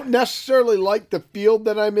 I don't necessarily like the field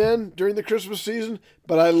that I'm in during the Christmas season,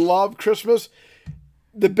 but I love Christmas.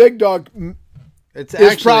 The big dog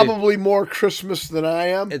is probably more Christmas than I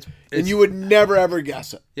am, and you would never, ever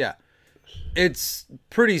guess it. Yeah. It's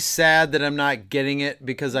pretty sad that I'm not getting it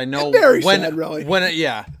because I know sad, really.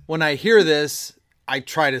 When I hear this, I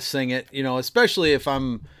try to sing it, especially if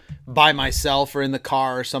I'm by myself or in the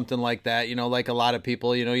car or something like that, like a lot of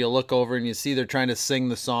people, you look over and you see they're trying to sing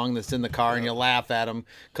the song that's in the car and you laugh at them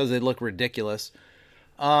because they look ridiculous.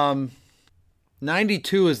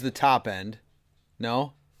 92 is the top end.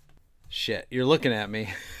 No? Shit, you're looking at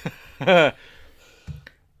me.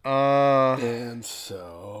 And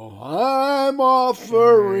so I'm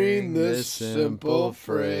offering this simple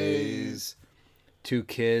phrase to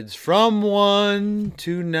kids from 1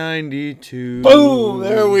 to 92. Boom!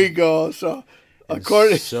 There we go. So,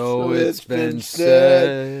 so it's been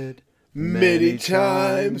said many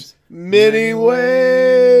times, many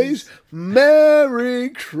ways. Merry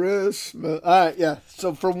Christmas. All right, yeah. So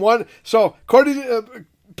according to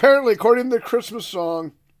the Christmas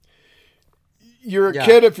song, you're a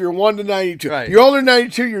kid if you're 1 to 92. Right. You're older than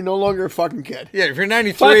 92, you're no longer a fucking kid. Yeah, if you're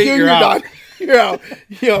 93, fuck you, you're out. Done. You're out.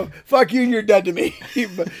 Fuck you and you're dead to me.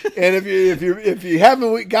 And if you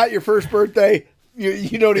haven't got your first birthday,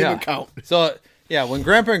 you don't even count. So Yeah, when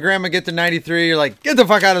Grandpa and Grandma get to 93, you're like, get the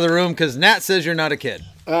fuck out of the room because Nat says you're not a kid.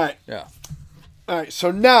 All right. Yeah. All right.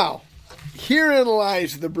 So now, herein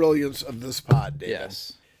lies the brilliance of this pod, David.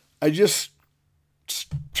 Yes. I just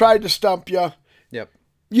tried to stump you. Yep.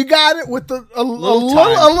 You got it with a Little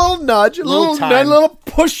little nudge, a Little little time.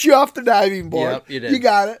 push you off the diving board. Yep, you did. You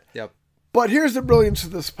got it. Yep. But here's the brilliance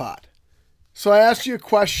of this pod. So I asked you a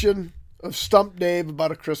question of Stump Dave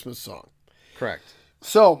about a Christmas song. Correct.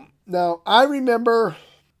 So now I remember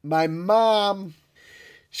my mom,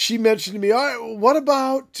 she mentioned to me, all right, what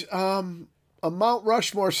about a Mount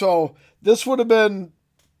Rushmore? So this would have been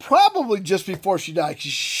probably just before she died. 'Cause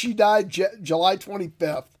she died July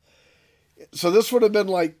 25th. So this would have been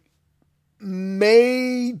like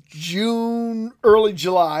May, June, early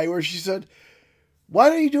July, where she said, why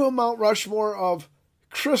don't you do a Mount Rushmore of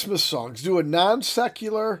Christmas songs? Do a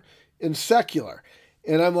non-secular and secular.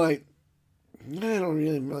 And I'm like, I don't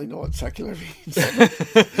really know what secular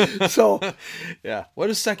means. So, Yeah. What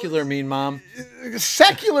does secular mean, Mom?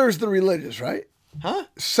 secular is the religious, right? Huh?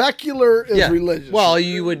 Secular is religious. Well,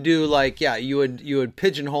 you would do like, you would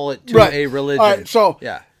pigeonhole it to Right. a religion. All right, so,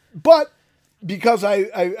 yeah. but because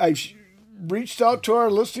I reached out to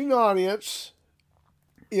our listening audience,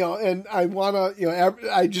 and I want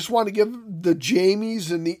to, I just want to give the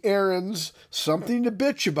Jamies and the Aarons something to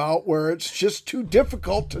bitch about where it's just too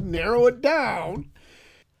difficult to narrow it down.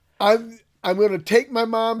 I'm going to take my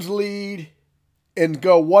mom's lead and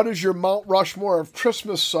go, what is your Mount Rushmore of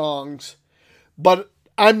Christmas songs? But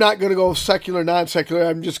I'm not going to go secular, non-secular.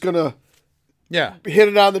 I'm just going to hit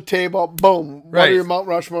it on the table. Boom. What are your Mount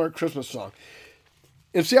Rushmore of Christmas songs?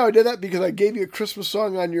 And see how I did that? Because I gave you a Christmas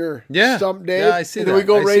song on your Stump Day. Yeah, I see and that. then we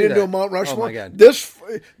go I right see into that. a Mount Rushmore. Oh, my God. This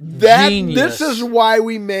Genius. is why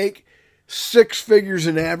we make 6 figures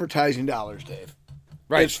in advertising dollars, Dave.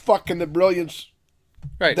 Right. It's fucking the brilliance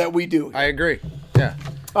that we do. I agree. Yeah.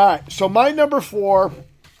 All right. So my number 4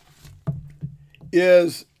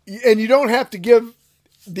 is, and you don't have to give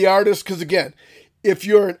the artist, because again, if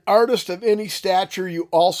you're an artist of any stature, you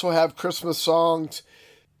also have Christmas songs.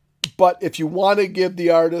 But if you want to give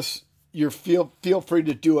the artist, feel free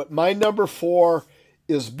to do it. My number 4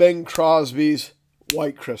 is Bing Crosby's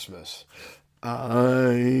White Christmas.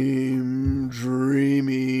 I'm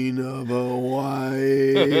dreaming of a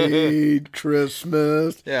white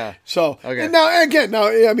Christmas. Yeah. So, Okay. and now,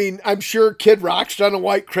 I mean, I'm sure Kid Rock's done a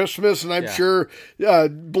White Christmas, and I'm sure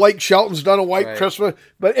Blake Shelton's done a White Christmas.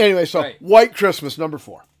 But anyway, so White Christmas, number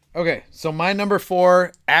 4. Okay, so my number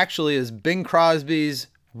 4 actually is Bing Crosby's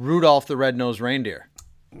Rudolph the Red-Nosed Reindeer.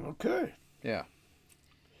 Okay. Yeah.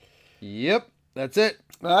 Yep, that's it.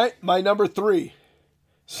 All right, my number 3.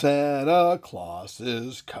 Santa Claus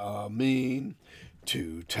is coming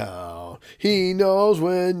to town. He knows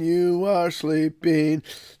when you are sleeping.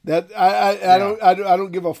 That I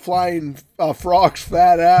don't give a flying frog's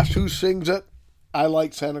fat ass who sings it. I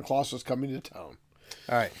like Santa Claus is coming to town.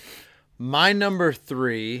 All right. My number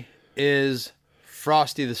 3 is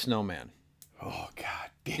Frosty the Snowman. Oh God.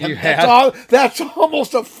 Damn, that's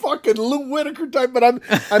almost a fucking Lou Whitaker type, but I'm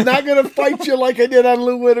not gonna fight you like I did on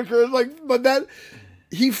Lou Whitaker. But that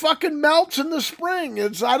he fucking melts in the spring.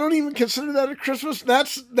 I don't even consider that a Christmas.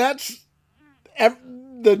 That's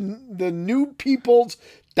the new people's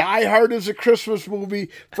Die Hard is a Christmas movie.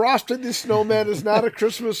 Frosty the Snowman is not a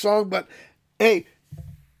Christmas song, but hey,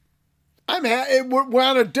 we're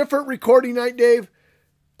on a different recording night, Dave.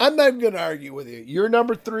 I'm not even going to argue with you. Your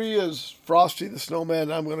number 3 is Frosty the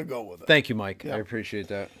Snowman. I'm going to go with it. Thank you, Mike. I appreciate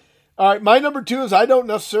that. All right, my number 2 is I don't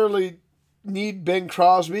necessarily need Bing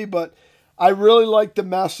Crosby, but I really like the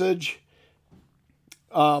message.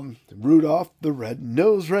 Rudolph the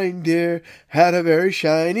red-nosed reindeer had a very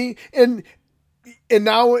shiny and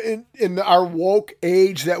now in our woke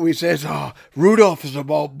age that we say, Rudolph is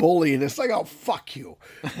about bullying. It's like, oh, fuck you.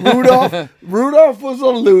 Rudolph was a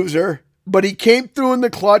loser. But he came through in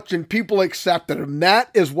the clutch and people accepted him.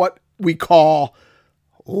 That is what we call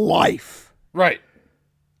life. Right.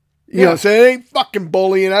 You know, so it ain't fucking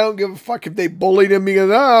bullying. I don't give a fuck if they bullied him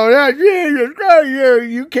because, Jesus Christ,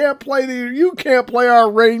 you can't play our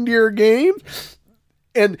reindeer games.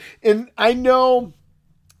 And I know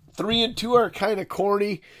 3 and 2 are kind of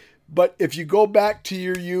corny, but if you go back to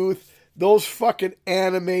your youth, those fucking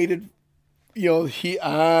animated,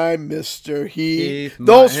 I'm Mr. Heath.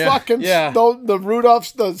 Those fucking, the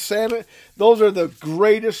Rudolphs, the Santa, those are the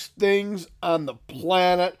greatest things on the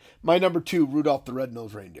planet. My number 2, Rudolph the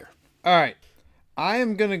Red-Nosed Reindeer. All right. I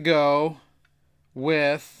am going to go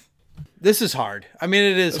with, this is hard. I mean,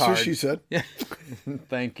 it is hard. That's what she said. Yeah.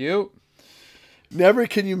 Thank you. Never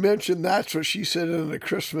can you mention that's what she said in a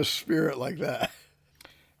Christmas spirit like that.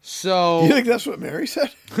 So You think that's what Mary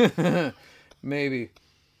said? maybe.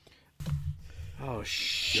 Oh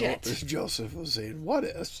shit! Joseph was saying, "What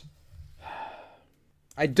is?"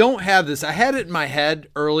 I don't have this. I had it in my head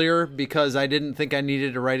earlier because I didn't think I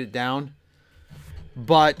needed to write it down.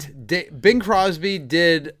 But Bing Crosby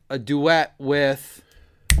did a duet with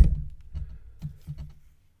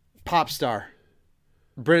pop star,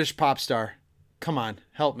 British pop star. Come on,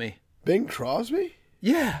 help me. Bing Crosby?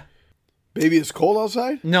 Yeah. Baby, it's cold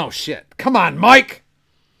outside? No shit. Come on, Mike.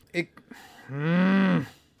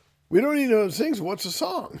 We don't even know who sings. What's the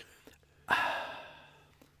song?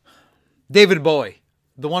 David Bowie.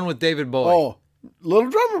 The one with David Bowie. Oh, Little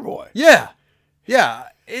Drummer Boy. Yeah. Yeah.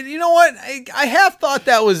 And you know what? I half thought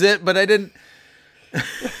that was it, but I didn't.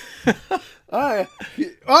 All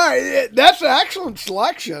right. That's an excellent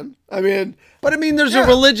selection. I mean, But I mean, there's Yeah. a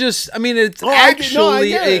religious. I mean, it's I actually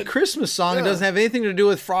get a it. Christmas song. It Yeah. doesn't have anything to do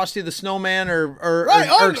with Frosty the Snowman or Right.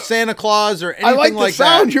 Oh, or no. Santa Claus or I anything like the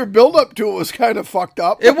sound. that. Your build up to it was kind of fucked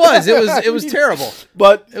up. It was terrible.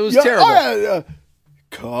 But It was terrible. yeah.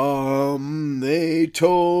 Come, they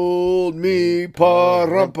told me,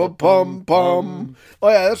 pa-rum-pa-pum-pum. Oh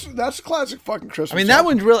yeah, that's a classic fucking Christmas. I mean, song. that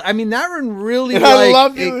one's really. I mean, that one really And like I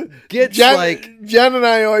love it gets Jen, like. Jen and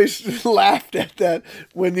I always laughed at that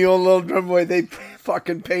when the old Little Drummer Boy, they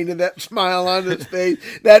fucking painted that smile on his face.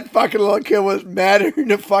 That fucking little kid was madder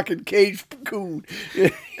than a fucking caged coon.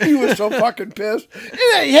 He was so fucking pissed.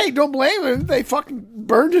 And hey, don't blame him. They fucking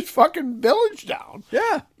burned his fucking village down.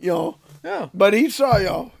 Yeah. You know. Yeah. But he saw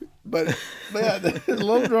But yeah, the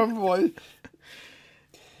Little Drummer Boy.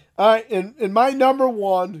 All right, and my number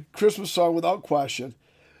one Christmas song without question.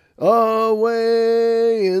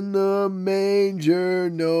 Away in the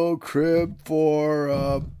manger, no crib for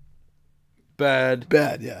a Bad.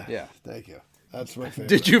 bed. Yeah. Yeah. Thank you. That's my favorite.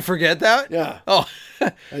 Did you forget that? Yeah. Oh.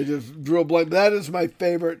 I just drew a blank. That is my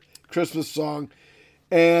favorite Christmas song.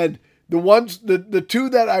 And the ones, the two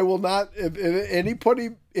that I will not, if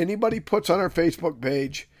anybody puts on our Facebook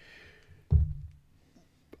page,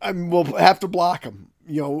 we'll have to block them.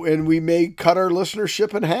 You know, and we may cut our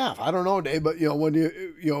listenership in half. I don't know, Dave, but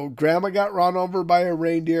when Grandma got run over by a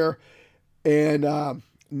reindeer, and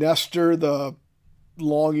Nestor the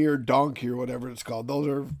long-eared donkey or whatever it's called. Those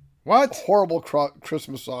are What? horrible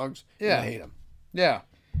Christmas songs. Yeah. And I hate them. Yeah.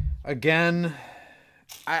 Again,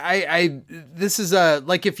 I this is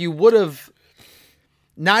like if you would have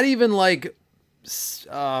not even like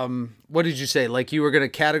what did you say? Like you were going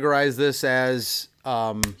to categorize this as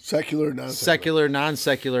Secular, non-secular. secular,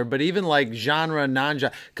 non-secular, but even like genre,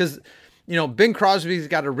 non-genre, because Bing Crosby's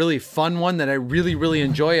got a really fun one that I really, really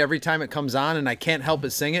enjoy every time it comes on, and I can't help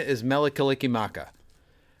but sing it. Is Mele Kalikimaka.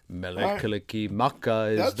 Mele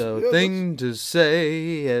Kalikimaka is That's- the yeah, thing to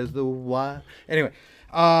say as the why. Anyway,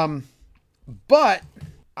 but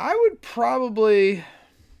I would probably,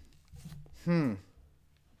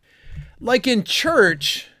 like in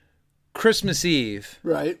church, Christmas Eve.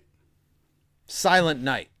 Right. Silent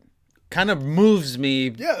Night kind of moves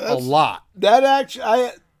me a lot. That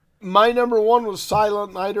actually, my number one was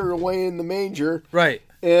Silent Night or Away in the Manger. Right.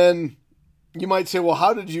 And you might say, well,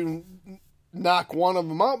 how did you knock one of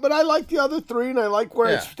them out? But I like the other three, and I like where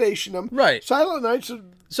I Yeah. stationed them. Right. Silent Night's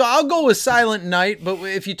So I'll go with Silent Night, but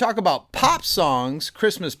if you talk about pop songs,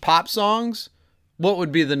 Christmas pop songs, what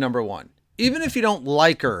would be the number one? Even if you don't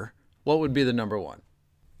like her, what would be the number one?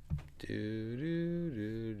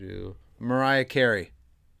 Mariah Carey.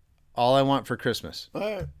 All I Want for Christmas. all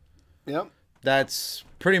right. Yep. That's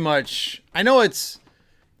pretty much, I know it's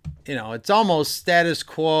almost status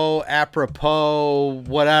quo, apropos,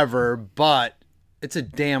 whatever, but it's a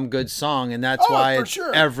damn good song, and that's why for it's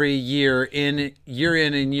sure. every year in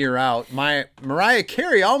and year out. My Mariah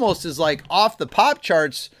Carey almost is like off the pop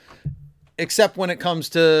charts, except when it comes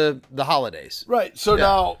to the holidays. Right. So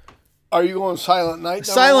now, are you going Silent Night?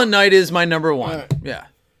 Silent Night is my number one. Right. Yeah.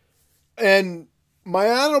 And my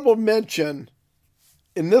honorable mention,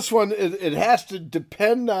 in this one, it has to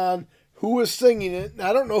depend on who is singing it. And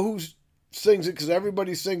I don't know who sings it because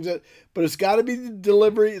everybody sings it, but it's got to be the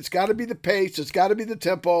delivery, it's got to be the pace, it's got to be the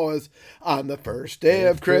tempo. As on the first day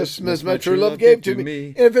of Christmas, my true love gave to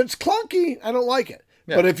me. If it's clunky, I don't like it.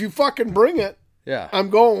 Yeah. But if you fucking bring it, Yeah.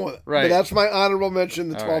 I'm going with it. Right. But that's my honorable mention,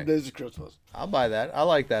 the 12 right. Days of Christmas. I'll buy that. I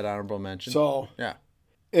like that honorable mention. So, yeah.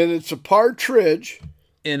 and it's a partridge.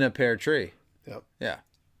 In a pear tree. Yep. Yeah.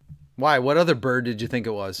 Why? What other bird did you think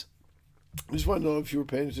it was? I just want to know if you were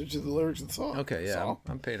paying attention to the lyrics of the song. Okay, yeah, So,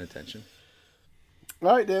 I'm paying attention.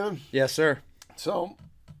 all right, David. Yes, sir. So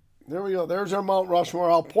there we go. There's our Mount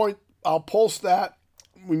Rushmore. I'll post that.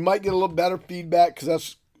 We might get a little better feedback because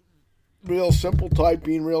that's real simple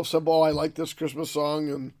typing, real simple. Oh, I like this Christmas song,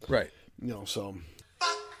 and Right. so.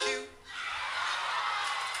 Fuck you.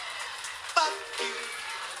 Fuck you.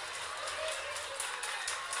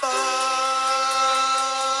 Fuck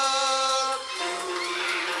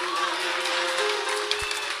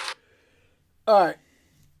All right,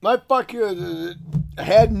 my fuck you. I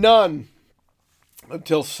had none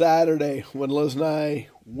until Saturday when Liz and I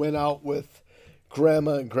went out with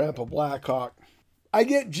Grandma and Grandpa Blackhawk. I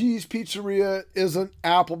get G's Pizzeria isn't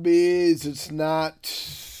Applebee's, it's not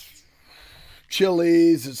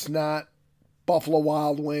Chili's, it's not Buffalo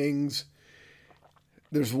Wild Wings.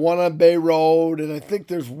 There's one on Bay Road, and I think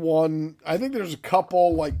there's a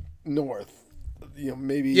couple like north.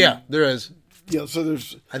 Maybe. Yeah, there is. So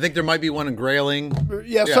there's. I think there might be one in Grayling.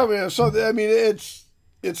 Yeah. So I mean,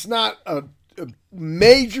 it's not a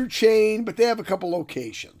major chain, but they have a couple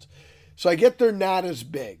locations. So I get they're not as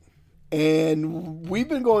big. And we've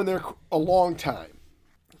been going there a long time.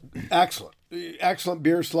 Excellent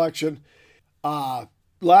beer selection.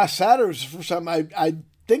 Last Saturday was the first time I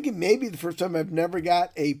think it may be the first time I've never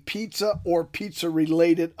got a pizza or pizza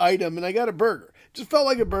related item, and I got a burger. Just felt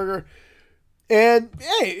like a burger. And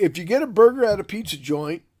hey, if you get a burger at a pizza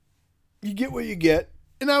joint, you get what you get.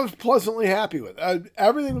 And I was pleasantly happy with it.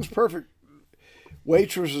 Everything was perfect.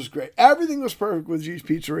 Waitress was great. Everything was perfect with G's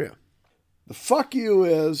Pizzeria. The fuck you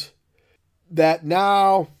is that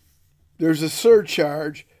now there's a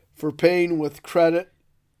surcharge for paying with credit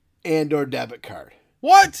and or debit card.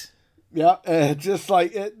 What? Yeah, and just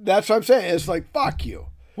like that's what I'm saying. It's like fuck you.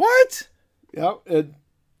 What? Yeah.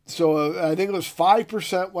 So I think it was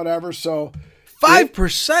 5%, whatever. So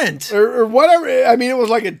 5%? or whatever. I mean, it was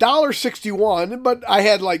like $1.61, but I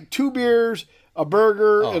had like 2 beers, a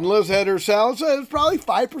burger, and Liz had her salad. So it was probably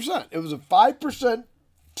 5%. It was a 5%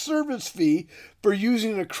 service fee for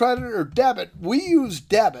using a credit or debit. We use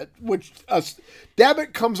debit, which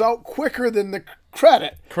debit comes out quicker than the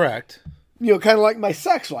credit. Correct. Kind of like my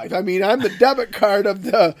sex life. I mean, I'm the debit card of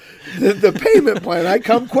the payment plan. I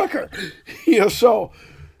come quicker. So,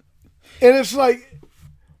 and it's like,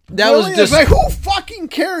 That really? was just It's like, who fucking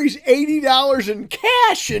carries $80 in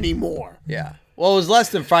cash anymore? Yeah. Well, it was less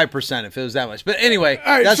than 5% if it was that much. But anyway,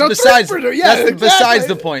 right, that's so besides 3%, yeah, that's exactly. besides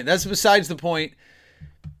the point. That's besides the point.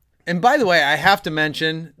 And by the way, I have to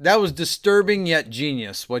mention that was disturbing yet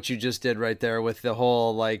genius what you just did right there with the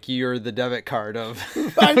whole like you're the debit card of.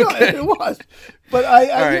 I know it was, but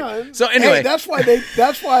I right. So anyway, hey,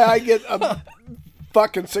 that's why I get a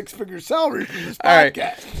fucking 6-figure salary from this All right.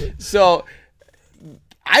 podcast. So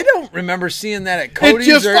I don't remember seeing that at Cody's.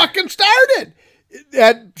 It just fucking started.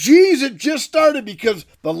 At G's, it just started because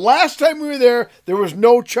the last time we were there was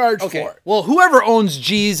no charge for it. Well, whoever owns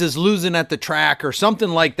G's is losing at the track or something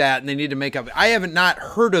like that, and they need to make up. I haven't not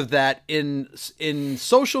heard of that in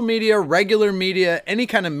social media, regular media, any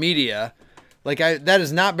kind of media. That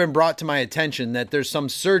has not been brought to my attention that there's some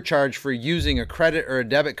surcharge for using a credit or a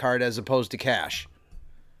debit card as opposed to cash.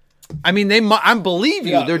 I mean, I believe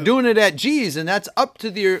you. Yeah. They're doing it at G's, and that's up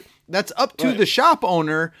to the shop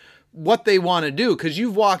owner what they want to do. Because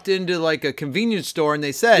you've walked into like a convenience store and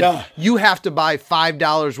they said you have to buy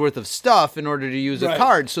 $5 worth of stuff in order to use a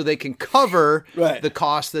card so they can cover the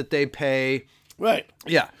cost that they pay. Right.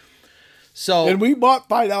 Yeah. So and we bought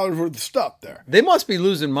 $5 worth of stuff there. They must be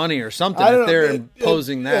losing money or something if they're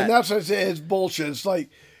imposing that. And that's what I say. It's bullshit. It's like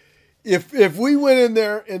if we went in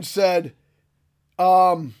there and said,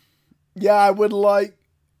 yeah, I would like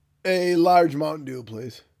a large Mountain Dew,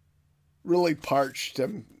 please. Really parched.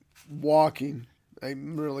 I'm walking.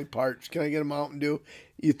 I'm really parched. Can I get a Mountain Dew?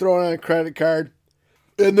 You throw it on a credit card,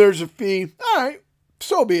 and there's a fee. All right,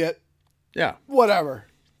 so be it. Yeah. Whatever.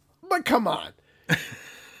 But come on.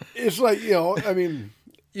 It's like, I mean.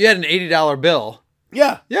 You had an $80 bill.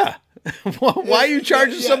 Yeah. Yeah. Why are you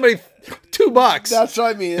charging somebody $2? That's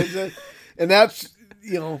what I mean. And that's,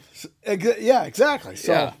 yeah, exactly.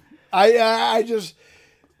 So Yeah. I just,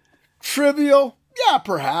 trivial. Yeah,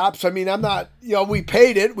 perhaps. I mean, I'm not, we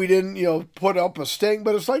paid it. We didn't, put up a stink,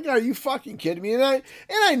 but it's like, are you fucking kidding me? And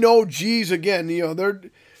I know, geez, again, they're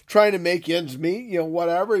trying to make ends meet,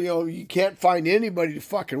 whatever. You can't find anybody to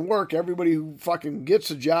fucking work. Everybody who fucking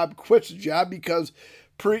gets a job quits a job because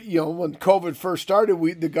when COVID first started,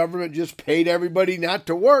 the government just paid everybody not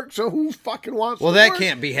to work. So who fucking wants to work? Well, that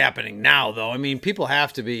can't be happening now, though. I mean, people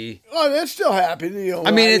have to be. Oh, that's still happening.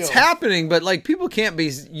 I mean, it's happening, but like people can't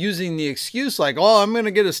be using the excuse like, "Oh, I'm going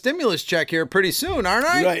to get a stimulus check here pretty soon, aren't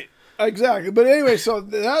I?" Right. Exactly. But anyway, so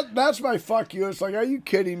that's my fuck you. It's like, are you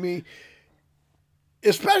kidding me?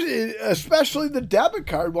 Especially the debit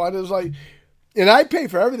card one is like. And I pay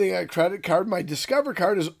for everything on a credit card. My Discover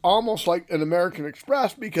card is almost like an American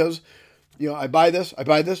Express because I buy this, I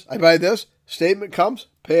buy this, I buy this. Statement comes,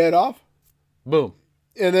 pay it off. Boom.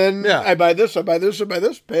 And then Yeah. I buy this, I buy this, I buy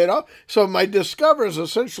this, pay it off. So my Discover is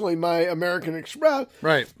essentially my American Express.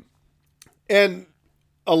 Right. And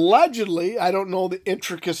allegedly, I don't know the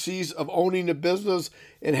intricacies of owning a business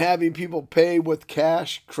and having people pay with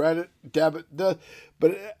cash, credit, debit.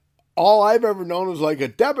 But all I've ever known is like a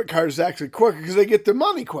debit card is actually quicker because they get their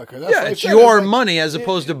money quicker. That's Yeah, what I it's said. your like- money as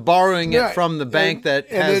opposed to borrowing it Right. from the bank that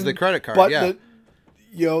And has then- the credit card. But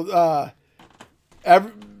Yeah.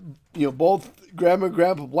 Both Grandma and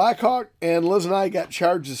Grandpa Blackhawk and Liz and I got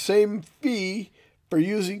charged the same fee for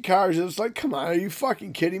using cars. It's like, come on, are you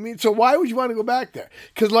fucking kidding me? So why would you want to go back there?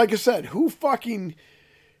 Because, like I said, who fucking?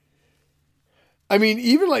 I mean,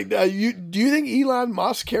 even like, do you think Elon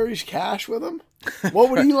Musk carries cash with him? What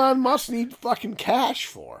would Elon Musk need fucking cash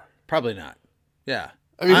for? Probably not. Yeah.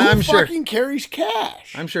 I mean, who I'm sure. fucking carries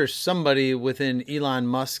cash? I'm sure somebody within Elon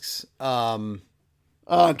Musk's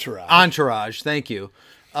Entourage. entourage, thank you,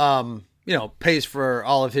 pays for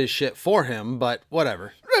all of his shit for him, but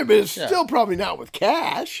whatever. Right, but it's still probably not with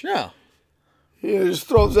cash. Yeah. He just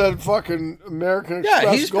throws that fucking American Express.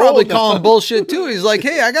 Yeah, he's gold probably down. calling bullshit too. He's like,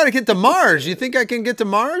 hey, I got to get to Mars. You think I can get to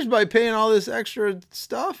Mars by paying all this extra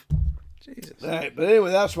stuff? Jesus. All right, but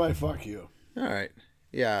anyway, that's my fuck you. All right.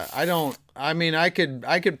 Yeah, I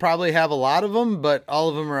could probably have a lot of them, but all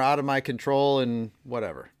of them are out of my control and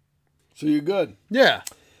whatever. So you're good. Yeah.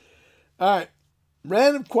 All right,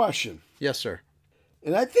 random question. Yes, sir.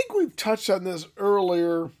 And I think we've touched on this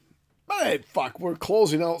earlier. But hey, fuck, we're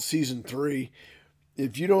closing out season 3.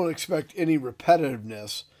 If you don't expect any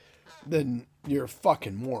repetitiveness, then you're a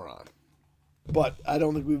fucking moron. But I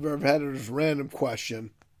don't think we've ever had it as a random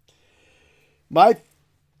question. My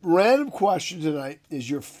random question tonight is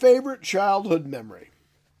your favorite childhood memory.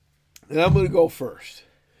 And I'm going to go first.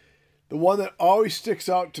 The one that always sticks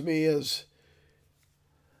out to me is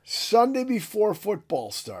Sunday before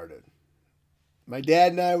football started. My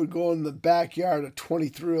dad and I would go in the backyard of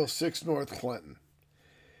 2306 North Clinton.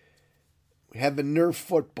 We had the Nerf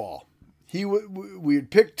football. We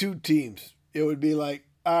would pick 2 teams. It would be like,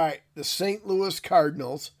 all right, the St. Louis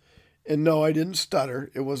Cardinals. And no, I didn't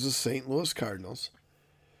stutter. It was the St. Louis Cardinals.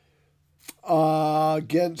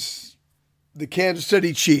 Against the Kansas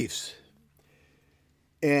City Chiefs.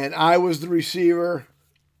 And I was the receiver.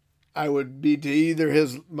 I would be to either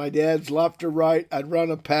my dad's left or right. I'd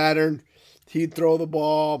run a pattern. He'd throw the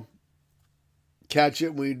ball, catch it,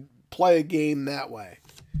 and we'd play a game that way.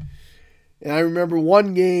 And I remember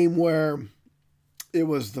one game where it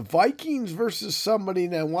was the Vikings versus somebody,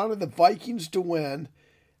 and I wanted the Vikings to win.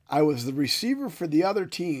 I was the receiver for the other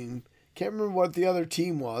team. Can't remember what the other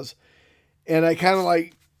team was. And I kind of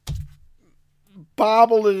like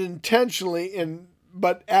bobbled it intentionally,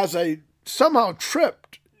 but as I somehow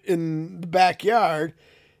tripped in the backyard,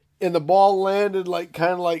 and the ball landed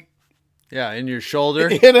kind of Yeah, in your shoulder.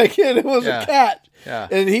 and again, it was Yeah. a catch. Yeah.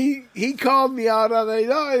 And he called me out on it.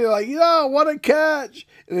 You're like, what a catch.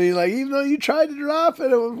 And he's like, even though you tried to drop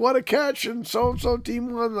it, it was what a catch. And so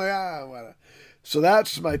team won. Like, what. So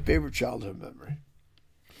that's my favorite childhood memory.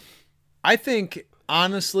 I think,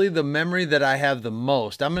 honestly, the memory that I have the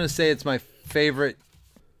most, I'm going to say it's my favorite.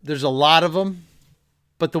 There's a lot of them,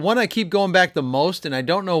 but the one I keep going back the most, and I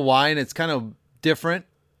don't know why, and it's kind of different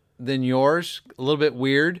than yours, a little bit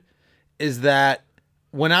weird, is that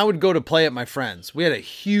when I would go to play at my friends, we had a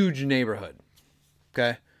huge neighborhood.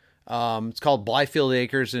 Okay. It's called Blyfield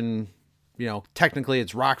Acres, and, technically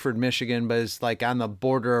it's Rockford, Michigan, but it's like on the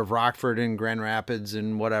border of Rockford and Grand Rapids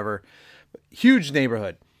and whatever. Huge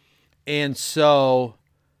neighborhood. And so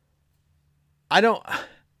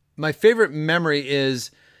my favorite memory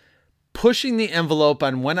is pushing the envelope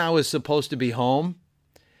on when I was supposed to be home.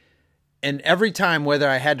 And every time, whether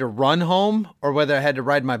I had to run home or whether I had to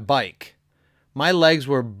ride my bike, my legs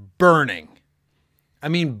were burning. I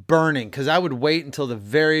mean, burning, because I would wait until the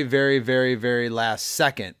very, very, very, very last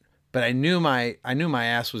second. But I knew my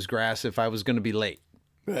ass was grass if I was going to be late.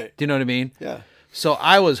 Right. Do you know what I mean? Yeah. So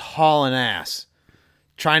I was hauling ass,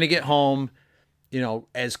 trying to get home,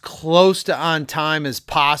 as close to on time as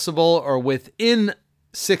possible or within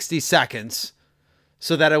 60 seconds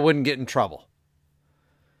so that I wouldn't get in trouble.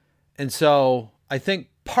 And so I think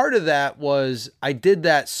part of that was I did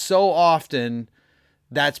that so often.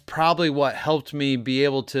 That's probably what helped me be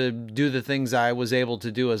able to do the things I was able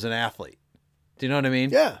to do as an athlete. Do you know what I mean?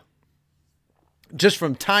 Yeah. Just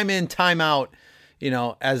from time in, time out,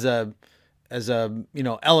 as a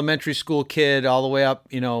elementary school kid all the way up,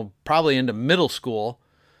 probably into middle school,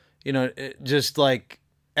 just like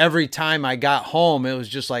every time I got home, it was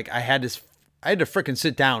just like I had to freaking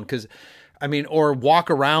sit down because I mean, or walk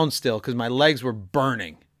around still because my legs were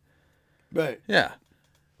burning. Right. Yeah.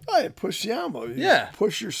 Oh, you push the envelope. You Yeah.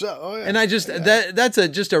 push yourself. Oh, yeah. And I just that's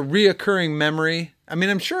just a reoccurring memory. I mean,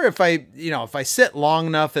 I'm sure if I sit long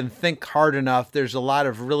enough and think hard enough, there's a lot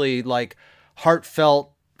of really like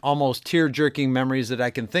heartfelt, almost tear-jerking memories that I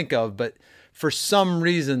can think of. But for some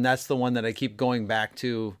reason, that's the one that I keep going back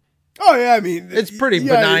to. Oh yeah, I mean, It's pretty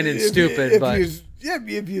benign and stupid, but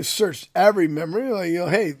if you search every memory, like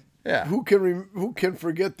hey, Yeah. who can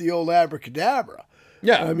forget the old abracadabra?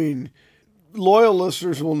 yeah, I mean, loyal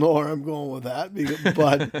listeners will know where I'm going with that,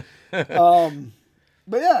 but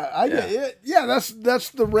yeah, I get it. Yeah, that's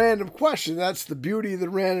the random question. That's the beauty of the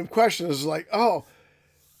random question is like, oh,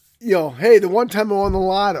 hey, the one time I won the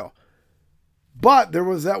lotto. But there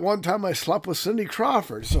was that one time I slept with Cindy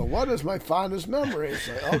Crawford. So what is my fondest memory? It's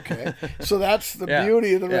like, okay. So that's the Yeah.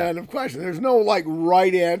 beauty of the Yeah. random question. There's no like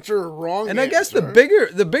right answer or wrong And I guess the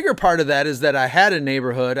bigger part of that is that I had a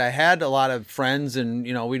neighborhood. I had a lot of friends, and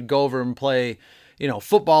we'd go over and play,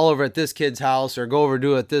 football over at this kid's house, or go over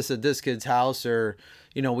do at this kid's house, or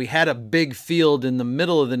we had a big field in the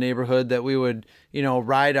middle of the neighborhood that we would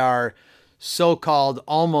ride our so-called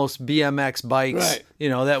almost BMX bikes,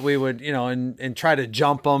 Right. that we would and try to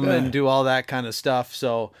jump them and do all that kind of stuff.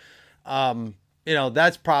 So,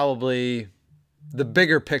 that's probably the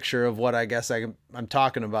bigger picture of what I guess I'm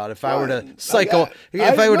talking about. If I were to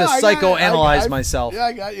psychoanalyze myself. Yeah,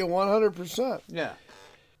 I got you 100%. Yeah.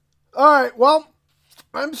 All right. Well,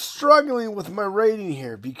 I'm struggling with my rating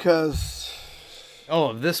here because,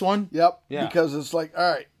 Oh, this one? Yeah. Because it's like,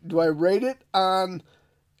 all right, do I rate it on,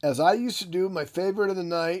 as I used to do, my favorite of the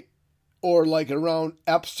night, or like around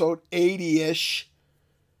episode 80-ish?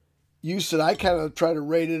 You said I kind of try to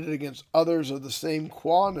rate it against others of the same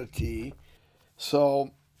quantity.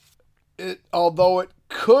 So, although it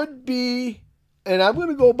could be, and I'm going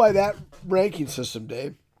to go by that ranking system,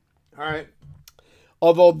 Dave. All right.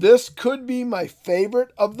 Although this could be my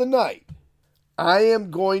favorite of the night, I am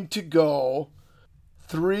going to go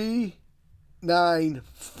 3.95.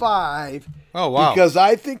 Oh, wow. Because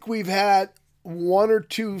I think we've had one or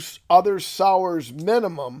two other sours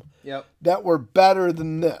minimum Yep. that were better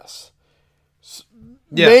than this.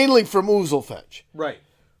 Yeah. Mainly from Ouzelfinch. Right.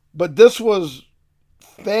 But this was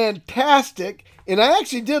fantastic. And I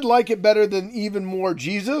actually did like it better than Even More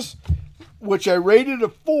Jesus, which I rated a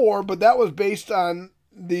 4, but that was based on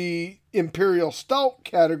the Imperial Stout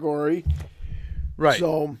category. Right.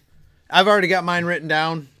 So I've already got mine written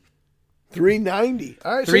down. 390.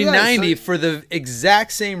 All right. 390 for the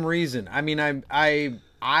exact same reason. I mean, I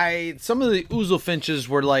some of the Ouzelfinches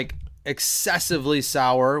were like excessively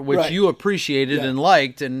sour, which Right. you appreciated Yeah. and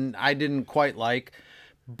liked, and I didn't quite like.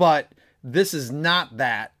 But this is not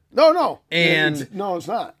that. No. And- no, it's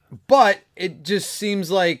not. But it just seems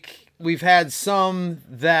like we've had some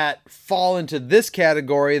that fall into this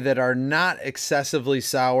category that are not excessively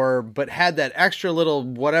sour, but had that extra little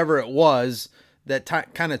whatever it was that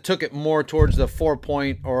kind of took it more towards the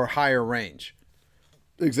 4-point or higher range.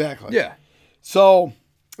 Exactly. Yeah. So,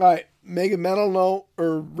 all right, make a mental note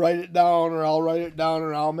or write it down, or I'll write it down,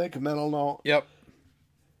 or I'll make a mental note. Yep.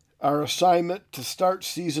 Our assignment to start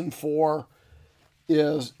season 4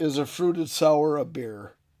 is a fruited sour a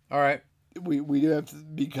beer. All right. We do have to,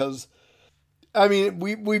 because I mean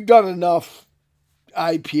we've done enough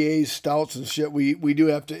IPAs, stouts, and shit. We do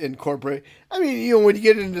have to incorporate. I mean, when you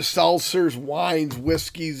get into seltzers, wines,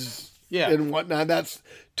 whiskeys, Yeah. and whatnot, that's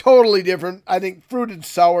totally different. I think fruited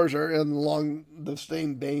sours are along the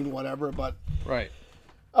same vein, whatever. But Right.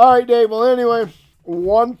 all right, Dave. Well, anyway,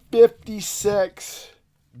 156,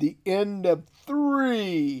 the end of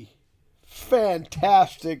 3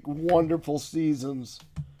 fantastic, wonderful seasons.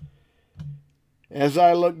 As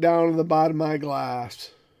I look down at the bottom of my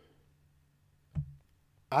glass,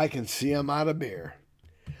 I can see I'm out of beer.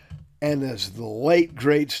 And as the late,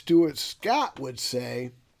 great Stuart Scott would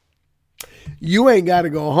say, you ain't got to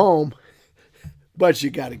go home, but you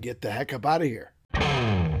got to get the heck up out of here.